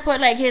was trying to put,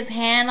 like, his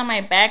hand on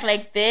my back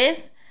like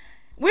this.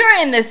 We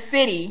were in the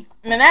city,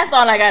 and that's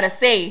all I gotta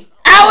say.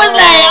 I was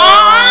like,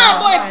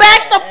 boy,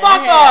 back the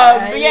fuck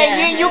up.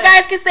 Yeah, you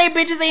guys can say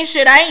bitches ain't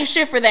shit. I ain't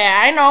shit for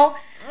that. I know.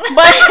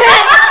 But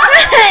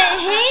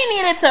he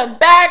needed to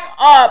back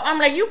up. I'm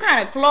like, you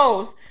kind of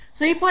close.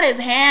 So he put his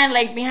hand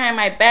like behind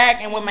my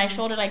back and with my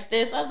shoulder like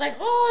this. I was like,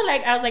 oh,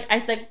 like I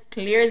said,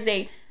 clear as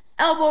day,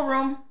 elbow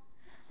room.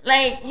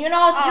 Like, you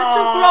know, you're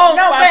too close.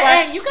 No, Papa.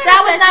 but you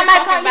that was not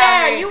my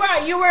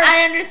yeah, you were.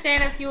 I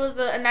understand if he was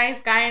a nice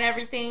guy and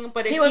everything,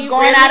 but if he was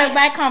going out of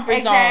my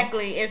comfort zone.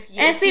 Exactly.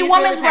 And see,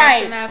 woman's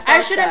rights.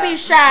 I shouldn't be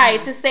shy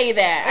to say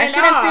that. I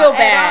shouldn't feel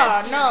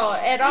bad. No,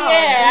 at all.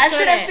 Yeah, I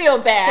shouldn't feel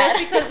bad.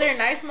 Just because they're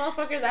nice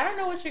motherfuckers, I don't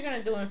know what you're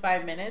gonna do in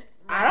 5 minutes.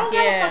 I don't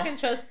gotta fucking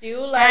trust you.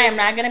 Like, I am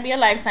not gonna be a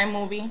Lifetime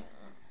movie.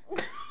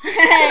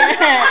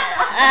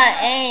 I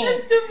ain't.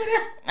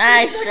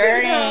 I sure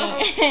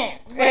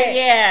ain't. But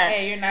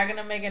hey, you're not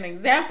gonna make an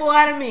example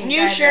out of me.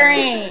 You sure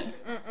ain't.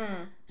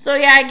 So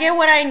yeah, I get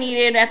what I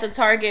needed at the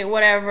Target,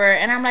 whatever,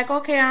 and I'm like,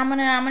 okay, I'm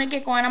gonna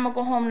get going. I'm gonna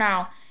go home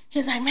now.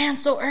 He's like, man,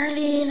 so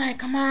early. Like,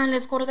 come on,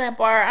 let's go to that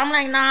bar. I'm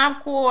like, nah, I'm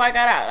cool. I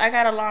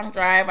got a long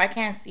drive. I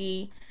can't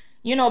see.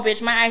 You know,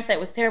 bitch, my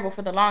eyesight was terrible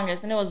for the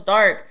longest, and it was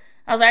dark.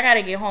 I was like, I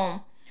gotta get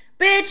home.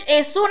 Bitch,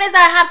 as soon as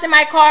I hopped in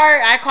my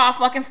car, I called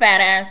fucking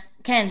fat ass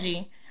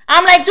Kenji.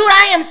 I'm like, dude,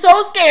 I am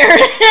so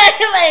scared.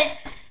 Like,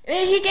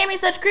 he gave me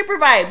such creeper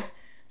vibes.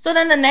 So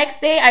then the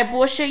next day, I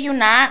bullshit you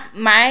not,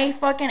 my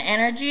fucking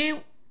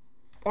energy,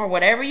 or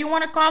whatever you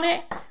want to call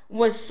it,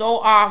 was so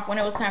off when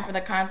it was time for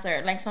the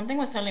concert. Like, something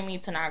was telling me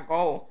to not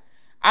go.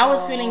 I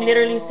was feeling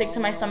literally sick to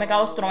my stomach.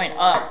 I was throwing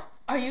up.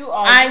 Are you?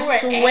 I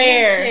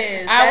swear.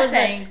 Anxious. I was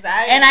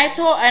anxiety. And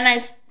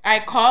I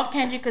called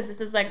Kenji because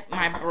this is like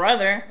my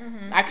brother.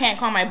 I can't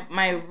call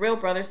my real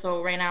brother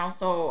right now.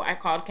 So I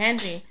called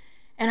Kenji.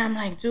 And I'm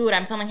like, dude,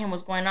 I'm telling him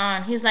what's going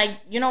on. He's like,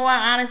 you know what?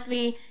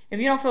 Honestly, if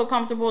you don't feel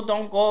comfortable,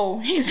 don't go.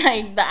 He's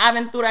like, the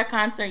Aventura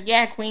concert.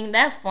 Yeah, queen,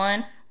 that's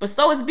fun. But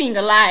so is being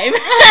alive.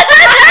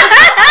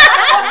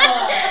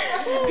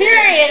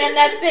 Period. And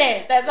that's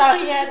it. That's all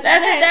he had to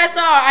say. That's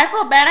all. I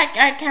felt bad.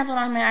 I canceled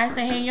on him. I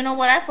said, hey, you know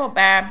what? I feel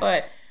bad,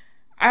 but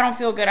I don't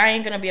feel good. I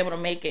ain't gonna be able to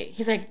make it.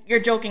 He's like,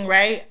 you're joking,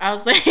 right? I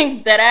was like,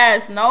 dead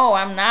ass. No,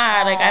 I'm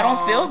not. Like, I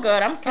don't feel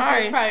good. I'm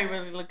sorry. He's probably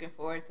really looking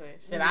forward to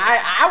it. Shit,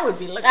 I would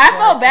be looking. I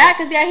felt bad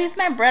because yeah, he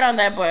spent bread on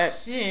that, but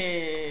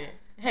shit.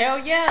 Hell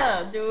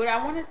yeah, dude.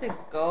 I wanted to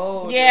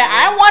go. Yeah, dude.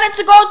 I wanted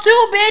to go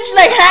too, bitch.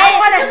 Like, I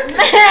wanted to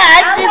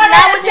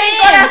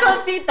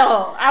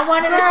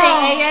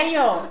sing Hey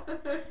Yo.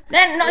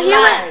 Then no, he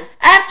was,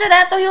 after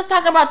that though, he was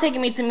talking about taking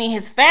me to meet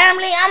his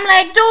family. I'm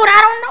like, dude,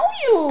 I don't know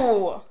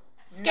you.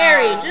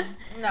 Scary.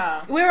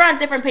 We were on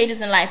different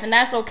pages in life, and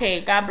that's okay.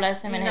 God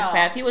bless him and his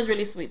path. He was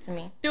really sweet to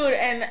me, dude.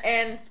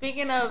 And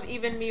speaking of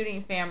even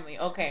muting family,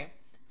 okay.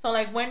 So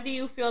like, when do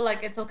you feel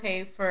like it's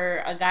okay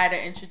for a guy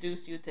to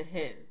introduce you to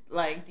his?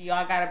 Like, do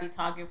y'all gotta be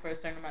talking for a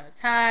certain amount of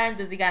time?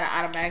 Does he gotta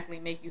automatically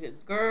make you his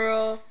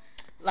girl?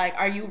 Like,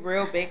 are you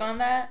real big on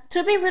that?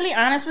 To be really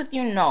honest with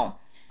you, no.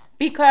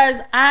 Because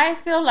I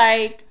feel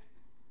like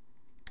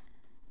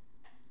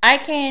I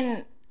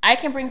can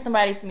bring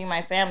somebody to meet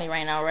my family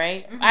right now,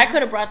 right? I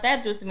could have brought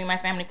that dude to meet my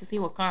family because he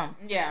would come.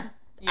 Yeah.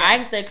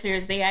 I said clear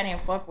as day I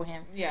didn't fuck with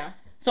him. Yeah.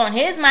 So in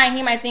his mind,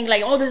 he might think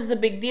like, oh, this is a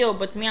big deal.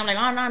 But to me, I'm like,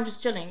 oh, no, I'm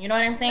just chilling. You know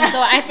what I'm saying?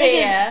 So I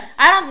think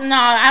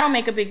I don't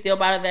make a big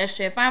deal out of that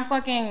shit. If I'm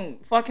fucking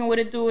with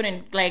a dude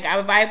and like I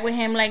vibe with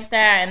him like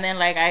that, and then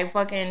like I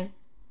fucking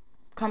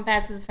come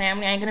past his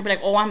family, I ain't gonna be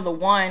like, oh, I'm the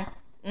one.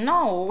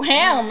 No,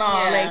 hell no.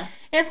 Yeah. Like,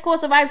 it's cool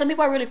to vibe. Some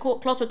people are really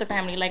close with the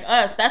family, like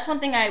us. That's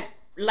one thing I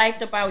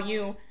liked about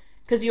you,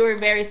 because you were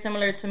very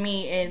similar to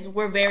me, is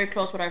we're very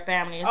close with our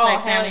family. It's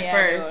like family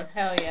first. Dude.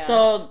 Hell yeah.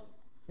 So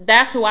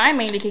that's who I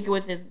mainly kick it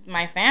with, is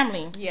my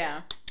family.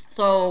 Yeah.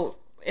 So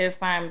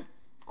if I'm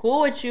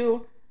cool with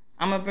you,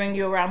 I'm gonna bring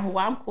you around who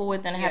I'm cool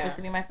with, and it happens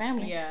to be my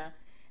family. Yeah.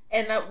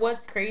 And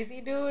what's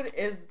crazy, dude,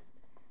 is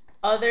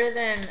other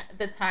than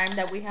the time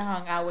that we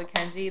hung out with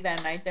Kenji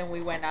that night that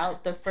we went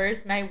out, the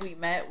first night we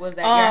met was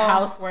at your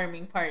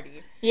housewarming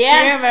party.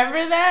 Yeah. You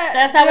remember that?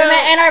 That's how we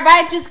met, and our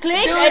vibe just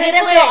clicked. Dude, it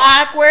didn't feel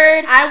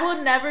awkward. I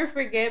will never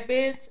forget,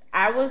 bitch.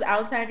 I was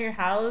outside your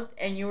house,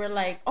 and you were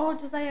like, oh,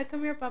 Josiah,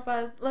 come here,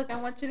 papas. Look, I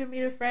want you to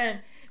meet a friend.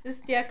 This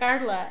is Tia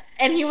Carla.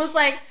 And he was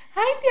like,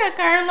 hi, Tia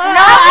Carla.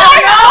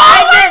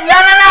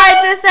 I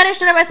just said it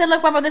straight up. I said,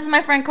 look, Papa, this is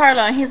my friend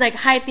Carla. And he's like,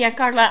 hi, Tia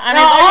Carla. And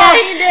he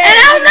did. And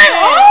I was like,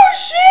 oh,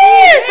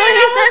 shit. So he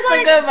says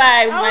the good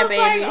vibes, my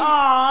baby.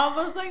 I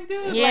was like,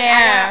 dude.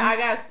 Yeah. Like,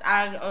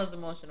 I was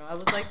emotional. I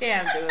was like,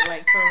 damn, dude.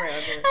 Like, for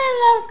real, dude. I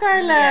love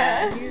Carla.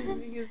 Yeah,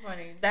 he was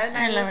funny. That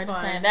night was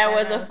fun. That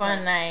was a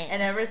fun night.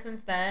 And ever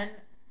since then,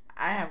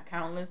 I have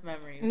countless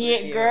memories.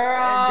 Yeah,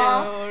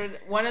 girl. Dude,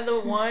 one of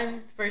the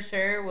ones for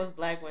sure was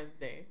Black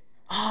Wednesday.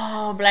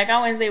 Oh, Black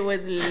on Wednesday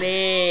was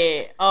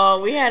lit. Oh,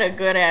 we had a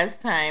good ass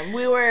time.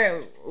 We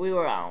were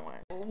on one.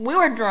 We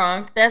were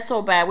drunk. That's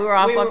so bad. We were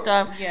all fucked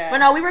up. Yeah. But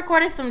no, we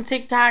recorded some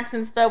TikToks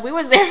and stuff. We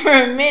was there for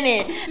a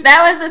minute.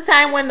 That was the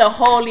time when the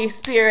Holy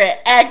Spirit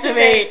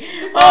activated.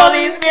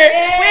 Holy Spirit.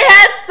 We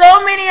had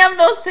so many of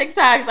those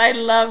TikToks. I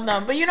love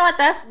them. But you know what?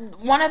 That's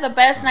one of the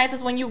best nights,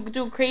 is when you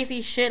do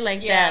crazy shit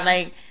like that.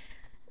 Like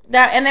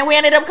that. And then we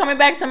ended up coming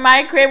back to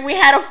my crib. We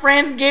had a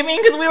Friendsgiving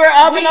because we were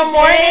up in the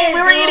morning.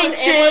 We were eating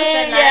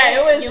chicken. Yeah,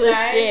 it was the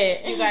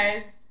shit. You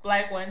guys,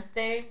 Black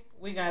Wednesday,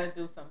 we gotta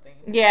do something.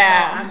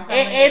 Yeah, No,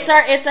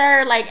 it's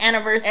our like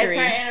anniversary. It's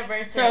our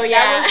anniversary. So yeah,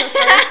 that was the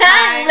first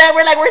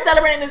time. we're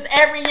celebrating this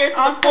every year to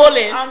the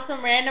fullest. On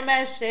some random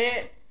ass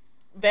shit.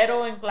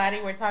 Beto and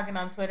Clari were talking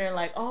on Twitter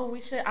like, oh,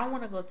 I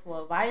want to go to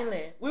a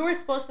baile. We were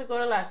supposed to go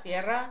to La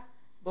Sierra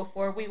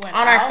before we went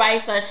on out. our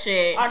paisa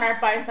shit. On our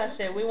paisa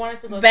shit. We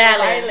wanted to go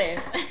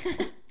Balance. to a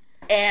baile.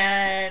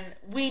 And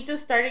we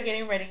just started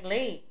getting ready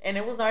late. And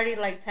it was already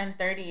like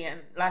 10:30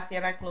 and La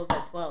Sierra closed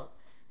at 12.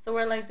 So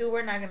we're like, dude,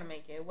 we're not going to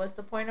make it. What's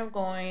the point of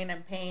going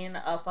and paying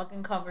a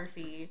fucking cover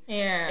fee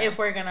if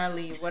we're going to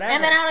leave? Whatever.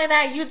 And then not only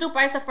that, you do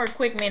paisa for a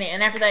quick minute.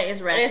 And after that,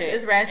 it's ratchet.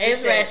 It's ratchet It's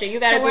shit. ratchet. You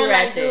got to do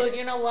ratchet. Like, dude,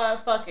 you know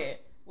what? Fuck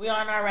it. We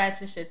on our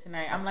ratchet shit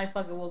tonight. I'm like,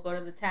 fuck it. We'll go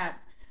to the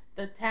tap.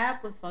 The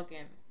tap was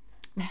fucking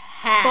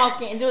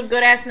packed. Fucking, dude,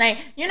 good ass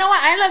night. You know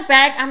what? I look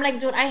back. I'm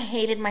like, dude, I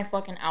hated my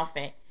fucking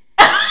outfit.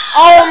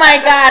 Oh my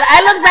God.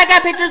 I look back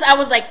at pictures. I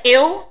was like,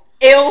 ew,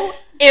 ew.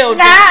 Ew,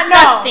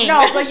 disgusting.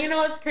 No, but you know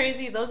what's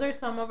crazy? Those are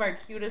some of our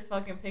cutest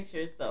fucking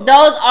pictures, though.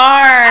 Those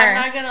are. I'm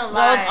not gonna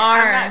lie. Those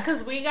are.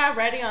 Because we got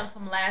ready on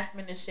some last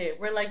minute shit.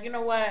 We're like, you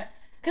know what?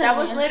 That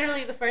was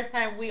literally the first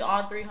time we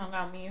all three hung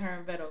out, me, her,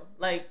 and Beto.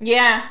 Like,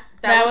 yeah,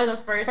 that was the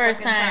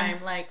first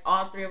time. Like,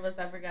 all three of us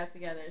ever got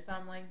together. So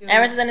I'm like, dude.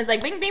 Ever since then, it's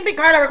like, bing, bing, bing,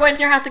 Carla, we're going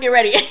to your house to get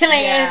ready. Like,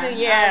 yeah. I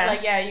was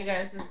like, yeah, you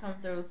guys just come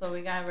through. So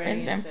we got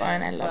ready. It's been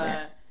fun. I love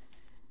it.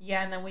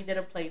 Yeah, and then we did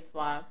a plate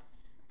swap.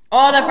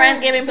 Oh, the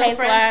Friendsgiving plate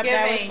swap.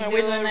 That was fun.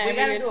 We're doing that we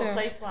gotta do a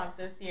plate swap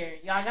this year.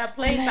 Y'all got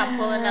plates. I'm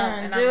pulling up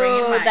and I'm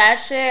bringing mine. That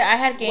shit, I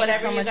had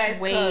gained so much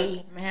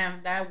weight.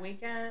 Man, that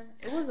weekend,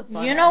 it was a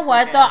fun. You know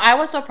what weekend. Though? I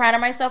was so proud of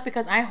myself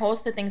because I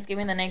hosted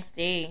Thanksgiving the next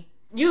day.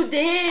 You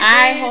did.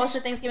 I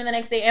hosted Thanksgiving the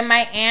next day, and my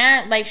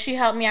aunt, like, she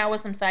helped me out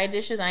with some side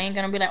dishes. I ain't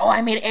gonna be like, oh,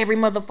 I made every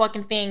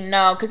motherfucking thing.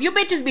 No, because you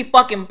bitches be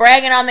fucking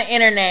bragging on the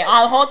internet.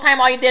 All the whole time,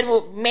 all you did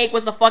make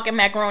was the fucking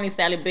macaroni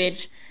salad,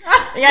 bitch.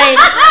 Yeah,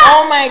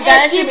 oh my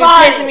God, she been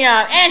pissing me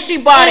off, and she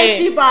bought it.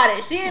 She bought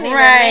it. She didn't even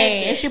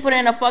make it. And she put it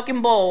in a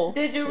fucking bowl.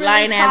 Did you really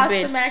lying toss ass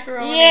bitch. The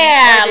macaroni?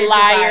 Yeah,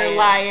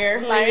 liar.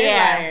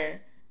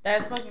 Liar.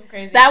 That's fucking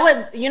crazy. That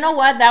was, you know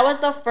what? That was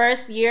the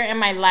first year in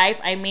my life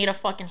I made a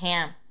fucking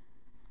ham.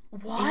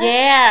 What?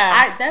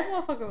 Yeah. That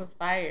motherfucker was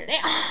fire.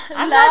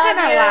 I'm not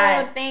gonna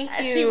lie. Thank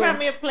you. She brought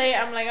me a plate.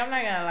 I'm like, I'm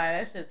not gonna lie.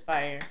 That shit's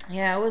fire.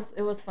 Yeah,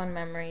 it was fun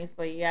memories.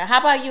 But yeah. How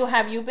about you?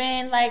 Have you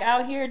been like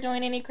out here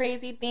doing any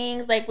crazy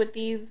things like with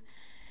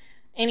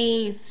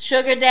any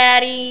sugar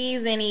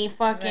daddies, any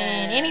fucking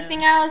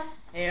anything else?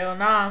 Hell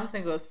no, I'm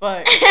single as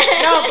fuck.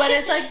 No, but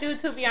it's like, dude,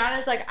 to be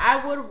honest, like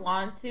I would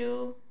want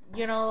to,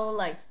 you know,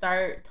 like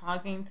start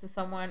talking to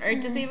someone or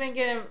just even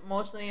get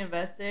emotionally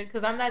invested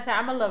because I'm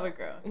a lover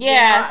girl.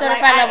 Yeah, you know?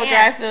 certified lover girl.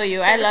 I feel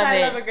you. I love it.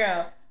 Lover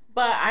girl.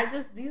 But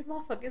these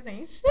motherfuckers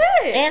ain't shit.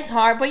 It's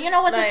hard. But you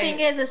know what the thing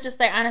is? It's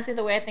just like, honestly,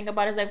 the way I think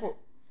about it is like, well,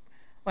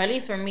 at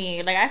least for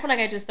me, like I feel like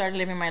I just started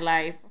living my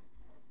life.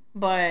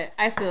 But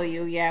I feel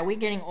you. Yeah, we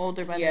getting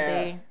older by the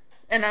day.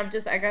 And I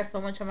got so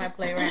much on my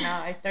plate right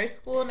now. I start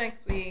school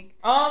next week.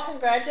 Oh,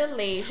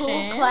 congratulations. 2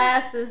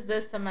 classes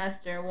this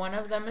semester. One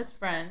of them is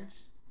French.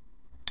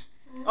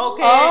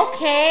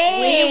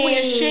 Okay.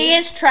 Oui. She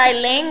is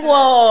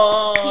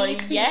trilingual.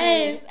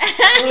 Yes.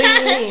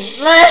 Right.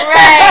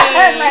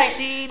 Like,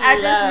 I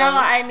just know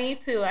I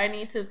need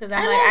to because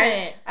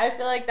I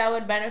feel like that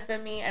would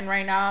benefit me. And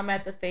right now I'm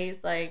at the phase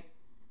like,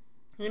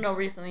 you know,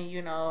 recently,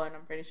 you know, and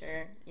I'm pretty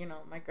sure, you know,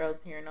 my girls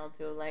here know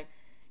too. Like,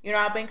 you know,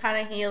 I've been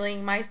kind of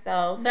healing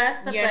myself.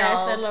 That's the best.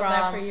 I love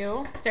that for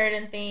you.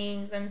 Certain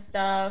things and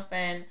stuff,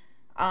 and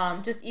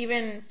just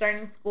even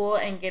starting school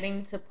and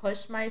getting to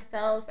push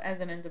myself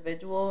as an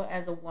individual,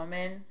 as a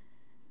woman,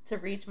 to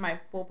reach my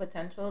full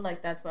potential.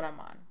 Like, that's what I'm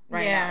on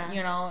right now,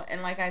 you know?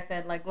 And like I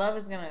said, like, love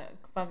is gonna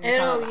fucking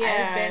come.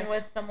 I've been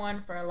with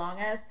someone for a long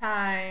ass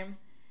time,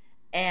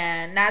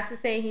 and not to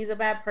say he's a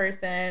bad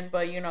person,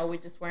 but, you know, we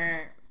just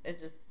weren't, it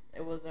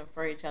wasn't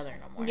for each other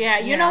no more. Yeah,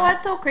 you know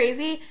what's so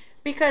crazy?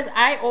 Because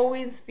I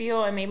always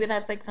feel, and maybe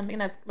that's like something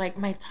that's like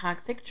my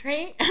toxic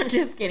trait. I'm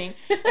just kidding.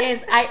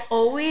 Is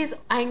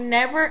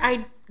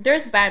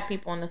there's bad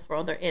people in this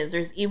world.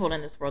 There's evil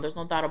in this world. There's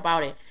no doubt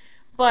about it.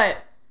 But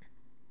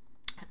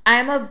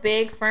I'm a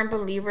big, firm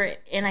believer,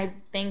 and I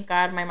thank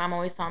God my mom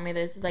always taught me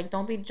this. Is like,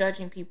 don't be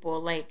judging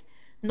people. Like,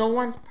 no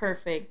one's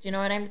perfect. You know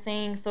what I'm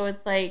saying? So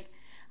it's like,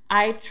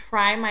 I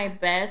try my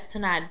best to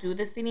not do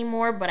this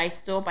anymore, but I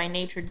still by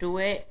nature do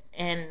it.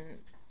 And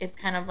it's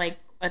kind of like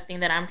a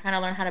thing that I'm trying to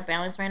learn how to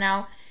balance right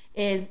now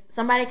is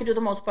somebody could do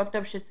the most fucked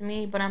up shit to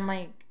me, but I'm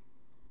like,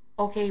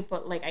 okay,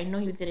 but like, I know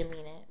you didn't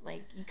mean it.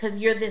 Like, because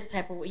you're this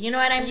type of way. You know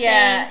what I'm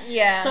saying?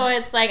 Yeah. So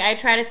it's like, I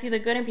try to see the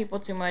good in people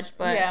too much,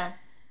 but. Yeah.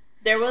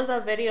 There was a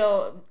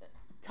video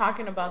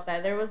talking about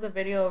that. There was a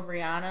video of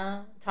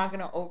Rihanna talking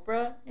to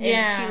Oprah.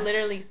 And she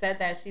literally said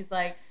that. She's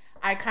like,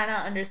 I kind of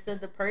understood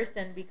the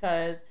person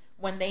because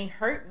when they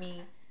hurt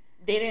me,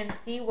 they didn't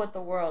see what the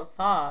world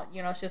saw.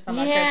 You know, she's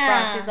talking about Chris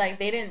Brown. She's like,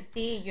 they didn't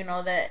see, you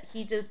know, that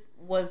he just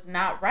was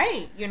not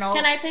right, you know.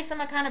 Can I take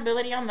some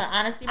accountability on the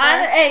honesty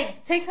part? Hey,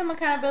 take some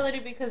accountability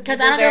because I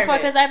don't give a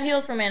fuck because I've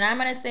healed from it. And I'm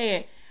going to say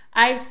it.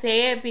 I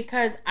say it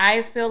because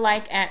I feel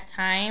like at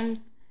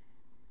times,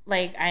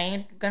 like, I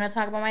ain't gonna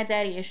talk about my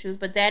daddy issues,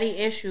 but daddy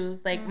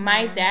issues, like,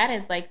 my dad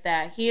is like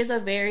that. He is a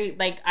very,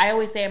 like, I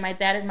always say it, my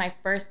dad is my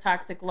first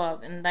toxic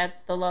love, and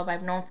that's the love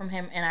I've known from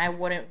him, and I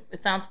wouldn't,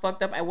 it sounds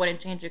fucked up, I wouldn't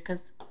change it,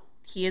 because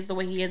he is the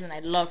way he is, and I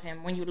love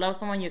him. When you love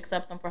someone, you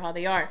accept them for how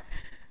they are.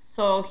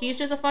 So, he's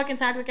just a fucking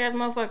toxic ass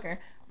motherfucker,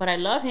 but I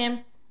love him,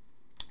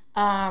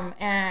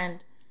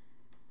 and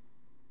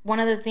one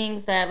of the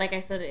things that, like I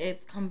said,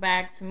 it's come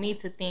back to me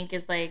to think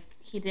is, like,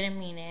 he didn't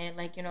mean it.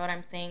 Like, you know what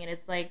I'm saying? And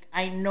it's like,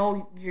 I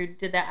know you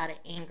did that out of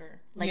anger.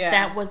 Like,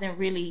 that wasn't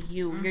really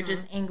you. You're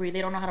just angry.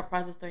 They don't know how to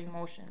process their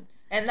emotions.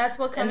 And that's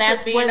what comes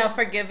with being a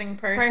forgiving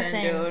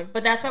person, dude.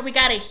 But that's why we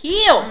gotta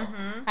heal.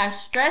 I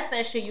stress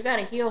that shit. You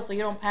gotta heal so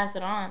you don't pass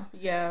it on.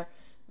 Yeah.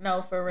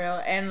 No, for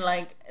real. And,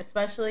 like,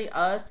 especially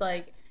us,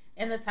 like,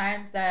 in the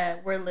times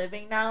that we're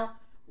living now,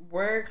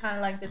 we're kind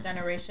of like the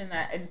generation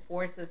that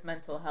enforces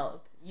mental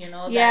health. You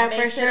know, yeah, that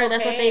makes for sure. Okay.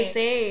 That's what they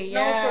say.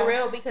 Yeah. No, for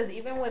real, because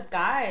even with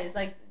guys,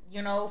 like,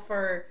 you know,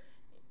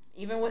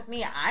 even with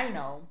me, I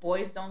know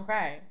boys don't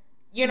cry.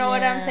 You know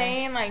what I'm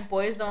saying? Like,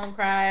 boys don't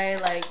cry.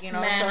 Like, you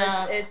know,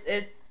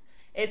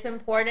 it's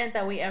important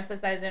that we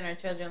emphasize in our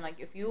children. Like,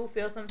 if you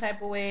feel some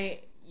type of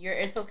way,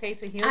 it's okay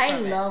to heal. I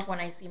love when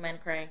I see men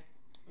cry.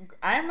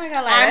 I'm not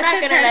gonna lie. I'm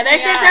not gonna lie. That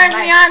shit turns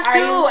me on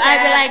too.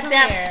 I'd be like,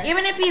 damn.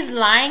 Even if he's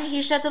lying,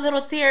 he sheds a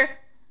little tear.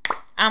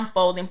 I'm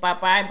folding,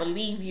 Papa. I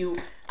believe you.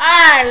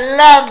 I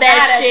love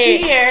that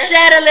shit.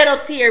 Shed a little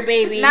tear,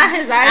 baby. Not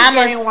his eyes. I'm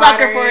a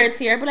sucker for a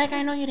tear. But like,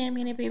 I know you didn't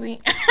mean it,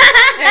 baby.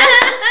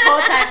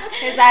 Whole time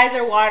his eyes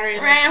are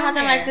watering. Right, whole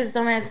time like this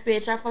dumbass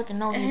bitch. I fucking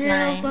know he's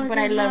lying, but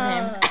I love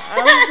him.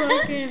 I'm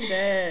fucking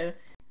dead.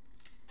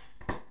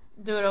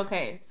 Dude,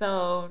 okay.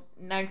 So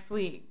next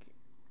week,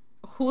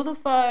 who the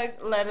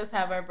fuck let us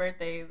have our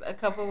birthdays a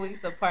couple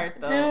weeks apart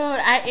though? Dude,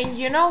 and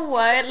you know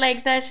what?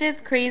 Like, that shit's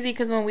crazy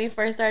because when we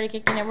first started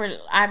kicking it, we're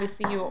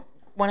obviously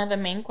one of the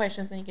main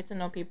questions when you get to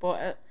know people,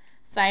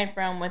 aside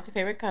from what's your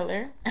favorite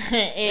color,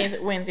 is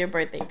when's your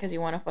birthday, because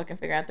you want to fucking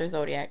figure out their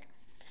zodiac.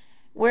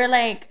 We're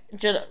like,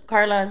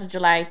 Carla's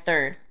July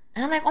 3rd.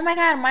 And I'm like, oh my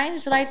god,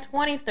 mine's July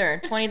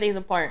 23rd. 20 days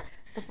apart.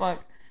 The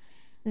fuck?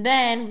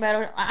 Then,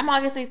 I'm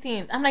August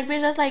 18th. I'm like,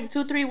 bitch, that's like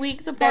 2-3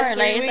 weeks apart.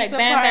 Like, it's like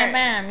bam, bam,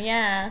 bam.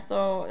 Yeah.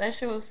 So that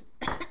shit was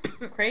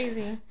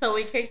crazy. So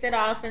we kicked it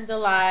off in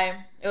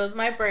July. It was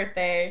my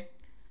birthday.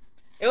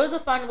 It was a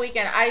fun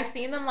weekend. I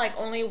seen them like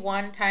only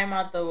one time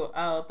out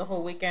the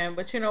whole weekend,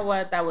 but you know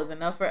what? That was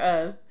enough for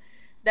us.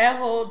 That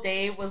whole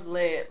day was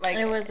lit. Like,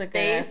 it was a good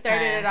they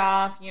started time. It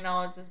off, you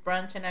know, just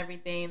brunch and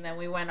everything. Then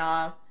we went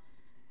off,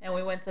 and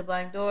we went to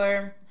Black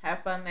Door,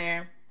 have fun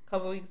there. A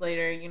couple weeks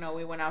later, you know,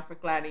 we went out for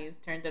Clari's,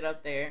 turned it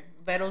up there.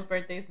 Veto's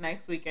birthday's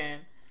next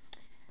weekend.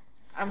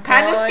 I'm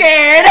kind of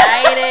scared.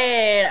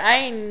 Excited.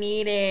 I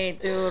need it,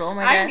 dude. Oh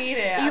my god. I need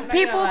it. You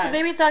people,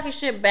 they be talking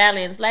shit.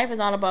 Balance. Life is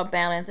all about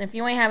balance. If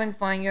you ain't having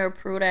fun, you're a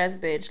prude ass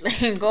bitch.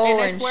 Like, go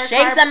and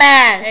shake some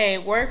ass. Hey,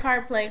 work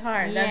hard, play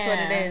hard. That's what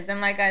it is.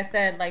 And like I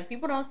said, like,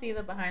 people don't see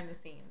the behind the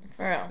scenes.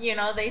 For real. You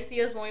know, they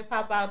see us when we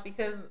pop out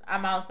because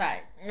I'm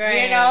outside.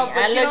 Right. You know,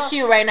 but I look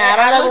cute right now.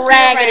 I don't look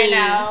raggedy right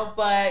now.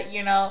 But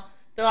you know,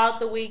 throughout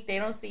the week, they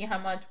don't see how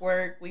much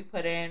work we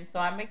put in. So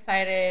I'm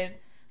excited.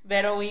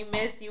 Beto, we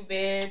miss you,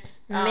 bitch.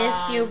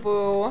 Miss you,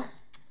 boo.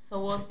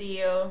 So we'll see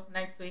you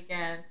next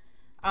weekend.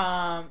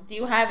 Do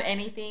you have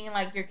anything,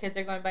 like, your kids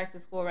are going back to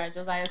school, right?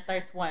 Josiah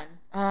starts when?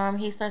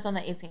 He starts on the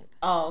 18th.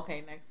 Oh,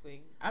 okay, next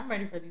week. I'm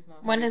ready for these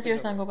motherfuckers. When does your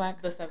son go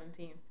back? The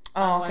 17th.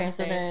 Oh, okay,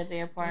 so they're a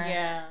day apart.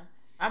 Yeah.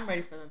 I'm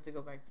ready for them to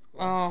go back to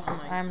school. Oh,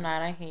 I'm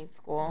not. I hate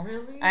school.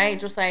 Really?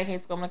 Josiah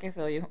hates school. I'm like, I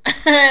feel you.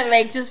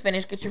 Like, just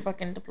finish. Get your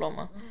fucking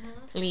diploma.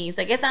 Please.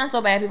 Like, it sounds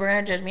so bad. People are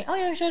going to judge me. Oh,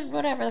 yeah, you should.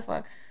 Whatever the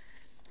fuck.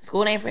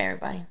 School ain't for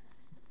everybody.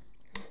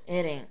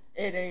 It ain't.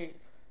 It ain't.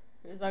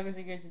 As long as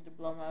you get your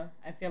diploma,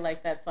 I feel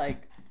like that's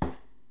like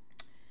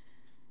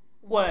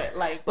what,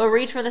 like. But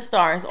reach for the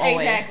stars always.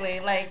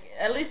 Exactly. Like,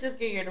 at least just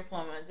get your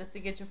diploma, just to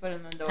get your foot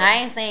in the door. I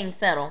ain't saying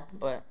settle,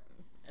 but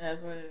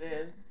that's what it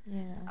is.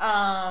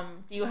 Yeah.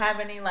 Do you have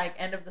any, like,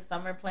 end of the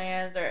summer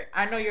plans, or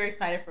I know you're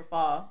excited for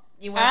fall?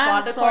 You went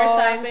fall decor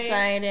shopping? I'm so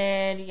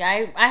excited.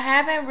 Yeah, I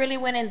haven't really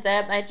went in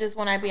depth. I just,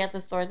 when I be at the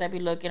stores, I be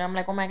looking. I'm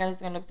like, oh my god, this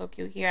is gonna look so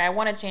cute here. I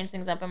want to change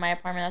things up in my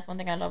apartment. That's one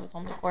thing I love is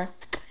home decor.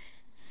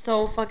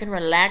 So fucking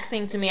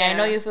relaxing to me. Yeah. I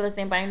know you feel the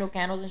same. Buying new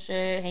candles and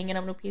shit, hanging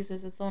up new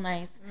pieces. It's so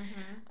nice.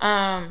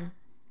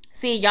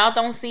 See, y'all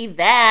don't see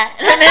that.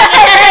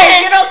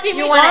 You don't see me.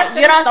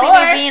 You don't see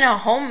me being a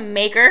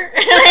homemaker.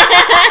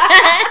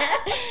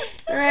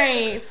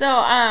 Right.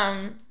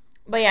 So,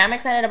 but yeah, I'm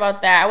excited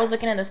about that. I was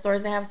looking at the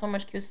stores. They have so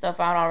much cute stuff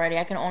out already.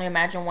 I can only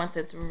imagine once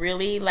it's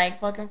really, like,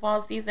 fucking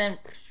fall season.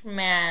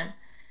 Man.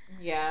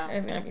 Yeah.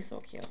 It's going to be so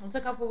cute. It's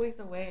a couple weeks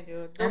away,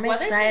 dude. I'm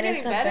excited.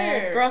 It's the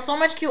best. Girl, so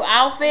much cute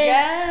outfits.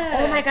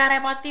 Yes. Oh, my God. I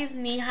bought these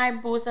knee-high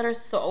boots that are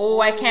so... Oh,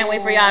 I can't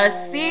wait for y'all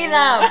to see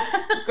them.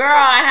 Girl,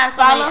 I have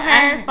so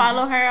many...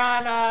 Follow her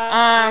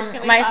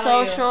on... my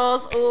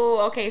socials. Ooh,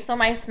 okay. So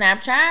my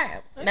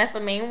Snapchat, that's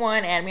the main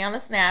one. Add me on the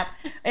Snap.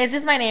 It's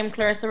just my name,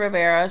 Clarissa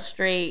Rivera,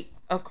 straight...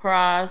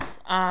 across.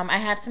 I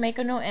had to make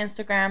a new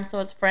Instagram, so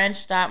it's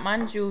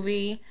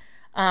French.Monjuve,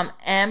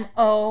 MONJUVE.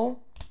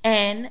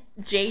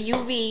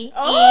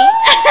 Oh.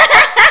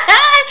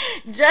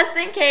 Just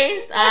in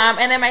case.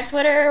 And then my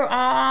Twitter,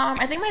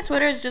 I think my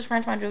Twitter is just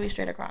French Monjuve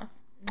straight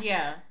across.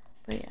 Yeah.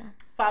 But yeah.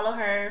 Follow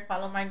her,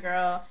 follow my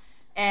girl.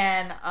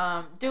 And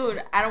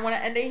dude, I don't want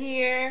to end it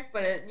here,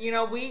 but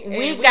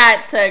we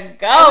got to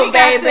go,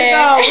 baby. We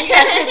got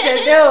shit to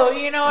do.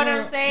 You know what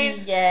I'm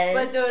saying? Yes.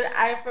 But dude,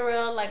 I for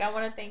real, like, I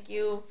want to thank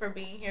you for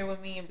being here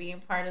with me and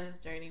being part of this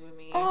journey with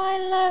me. Oh, I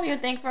love you.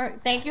 Thank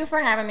you for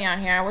having me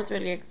on here. I was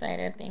really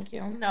excited. Thank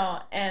you.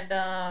 No,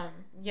 and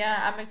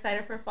yeah, I'm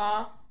excited for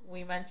fall.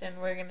 We mentioned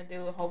we're gonna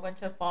do a whole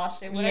bunch of fall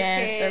shit with our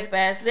kids. Yes, the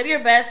best. Live your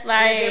best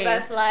life. Live your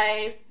best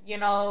life.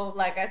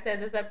 Like I said,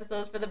 this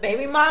episode's for the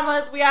baby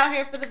mamas. We out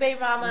here for the baby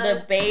mamas.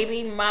 The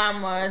baby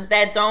mamas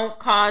that don't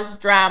cause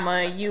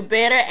drama. You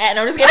better act.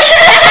 No, I'm just kidding. Just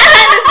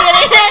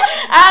kidding.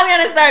 I was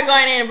gonna start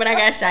going in, but I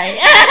got shy.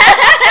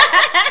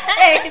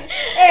 hey,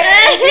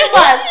 if you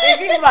must,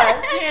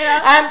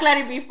 I'm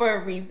CLARI B for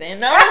a reason.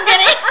 No, I'm just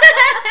kidding.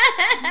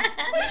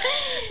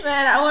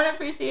 Man, I want to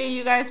appreciate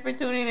you guys for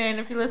tuning in.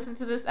 If you listen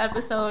to this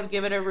episode,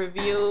 give it a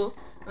review.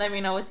 Let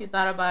me know what you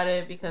thought about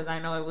it, because I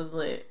know it was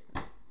lit.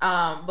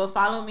 But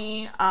follow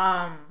me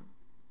on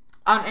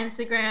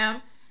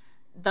Instagram,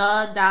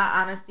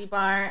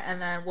 the.honestybar, and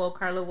then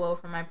Carla Will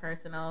for my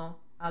personal.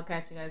 I'll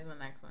catch you guys in the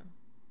next one.